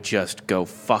that, would just go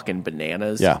fucking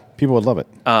bananas. Yeah, people would love it.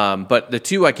 But the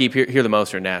two I keep hear the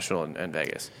most are Nashville and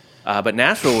Vegas. But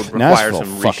Nashville would require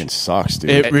Nashville fucking sucks,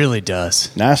 dude. It really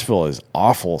does. Nashville is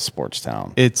awful sports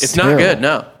town. It's not good.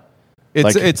 No.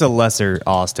 It's a lesser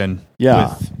Austin.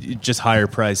 Yeah. With just higher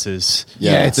prices.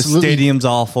 Yeah. The stadium's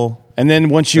awful. And then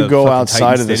once you go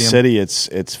outside of the city,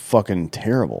 it's fucking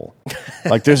terrible.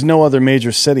 Like there's no other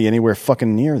major city anywhere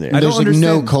fucking near there. There's like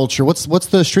no culture. What's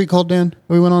the street called, Dan?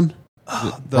 We went on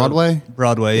Broadway.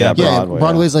 Broadway, yeah.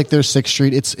 Broadway's like their 6th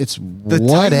Street. It's the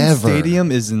whatever.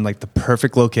 Stadium is in like the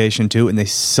perfect location too, and they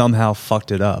somehow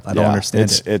fucked it up. I don't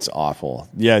understand it. It's awful.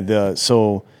 Yeah.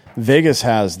 So Vegas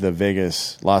has the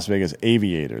Las Vegas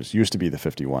Aviators. Used to be the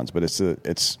 51s, but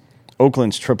it's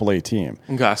Oakland's AAA team.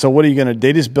 Okay. So what are you going to...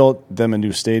 They just built them a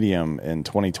new stadium in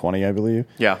 2020, I believe.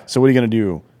 Yeah. So what are you going to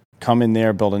do? Come in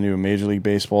there, build a new Major League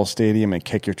Baseball stadium, and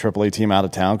kick your AAA team out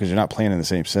of town because you're not playing in the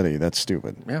same city? That's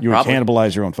stupid. Yeah, you would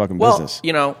cannibalize your own fucking business.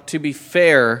 Well, to be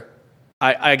fair,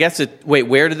 I guess it... Wait,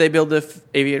 where did they build the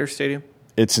Aviator Stadium?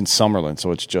 It's in Summerlin,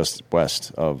 so it's just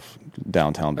west of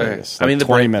downtown Vegas. Okay. Like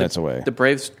 20 minutes away. The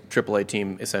Braves AAA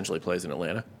team essentially plays in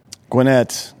Atlanta.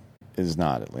 Gwinnett is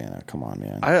not Atlanta. Come on,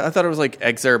 man. I thought it was like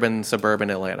exurban, suburban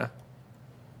Atlanta.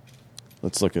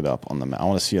 Let's look it up on the map. I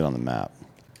want to see it on the map.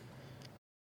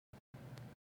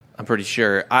 I'm pretty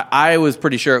sure. I was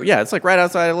pretty sure. Yeah, it's like right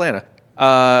outside Atlanta.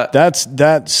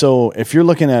 So if you're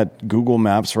looking at Google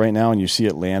Maps right now and you see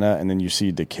Atlanta and then you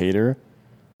see Decatur,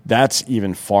 that's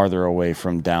even farther away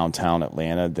from downtown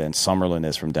Atlanta than Summerlin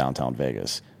is from downtown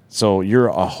Vegas. So you're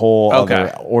a whole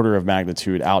other order of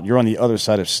magnitude out. You're on the other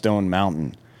side of Stone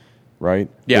Mountain, right?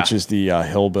 Yeah. Which is the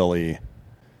hillbilly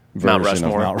version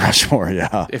of Mount Rushmore.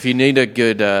 Yeah. If you need a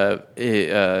good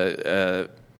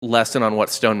lesson on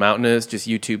what Stone Mountain is, just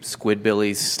YouTube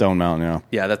Squidbillies. Stone Mountain, yeah.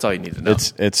 Yeah, that's all you need to know.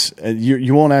 It's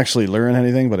you won't actually learn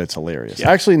anything, but it's hilarious. Yeah.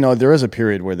 Actually, no, there is a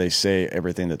period where they say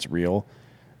everything that's real,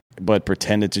 but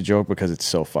pretend it's a joke because it's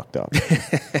so fucked up.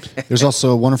 There's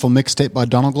also a wonderful mixtape by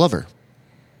Donald Glover.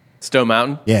 Stone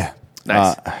Mountain? Yeah.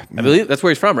 Nice. I believe that's where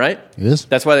he's from, right? It is.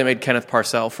 That's why they made Kenneth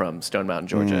Parcell from Stone Mountain,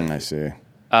 Georgia. I see.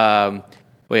 Well,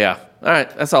 yeah. All right.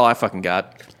 That's all I fucking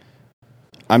got.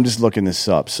 I'm just looking this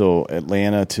up. So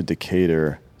Atlanta to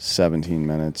Decatur, 17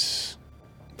 minutes.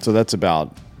 So that's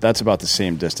about the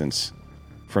same distance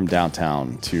from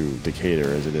downtown to Decatur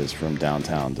as it is from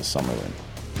downtown to Summerlin.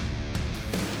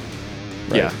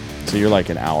 Right? Yeah. So you're like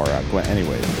an hour out.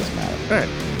 Anyway, it doesn't matter. All right.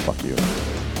 Fuck you.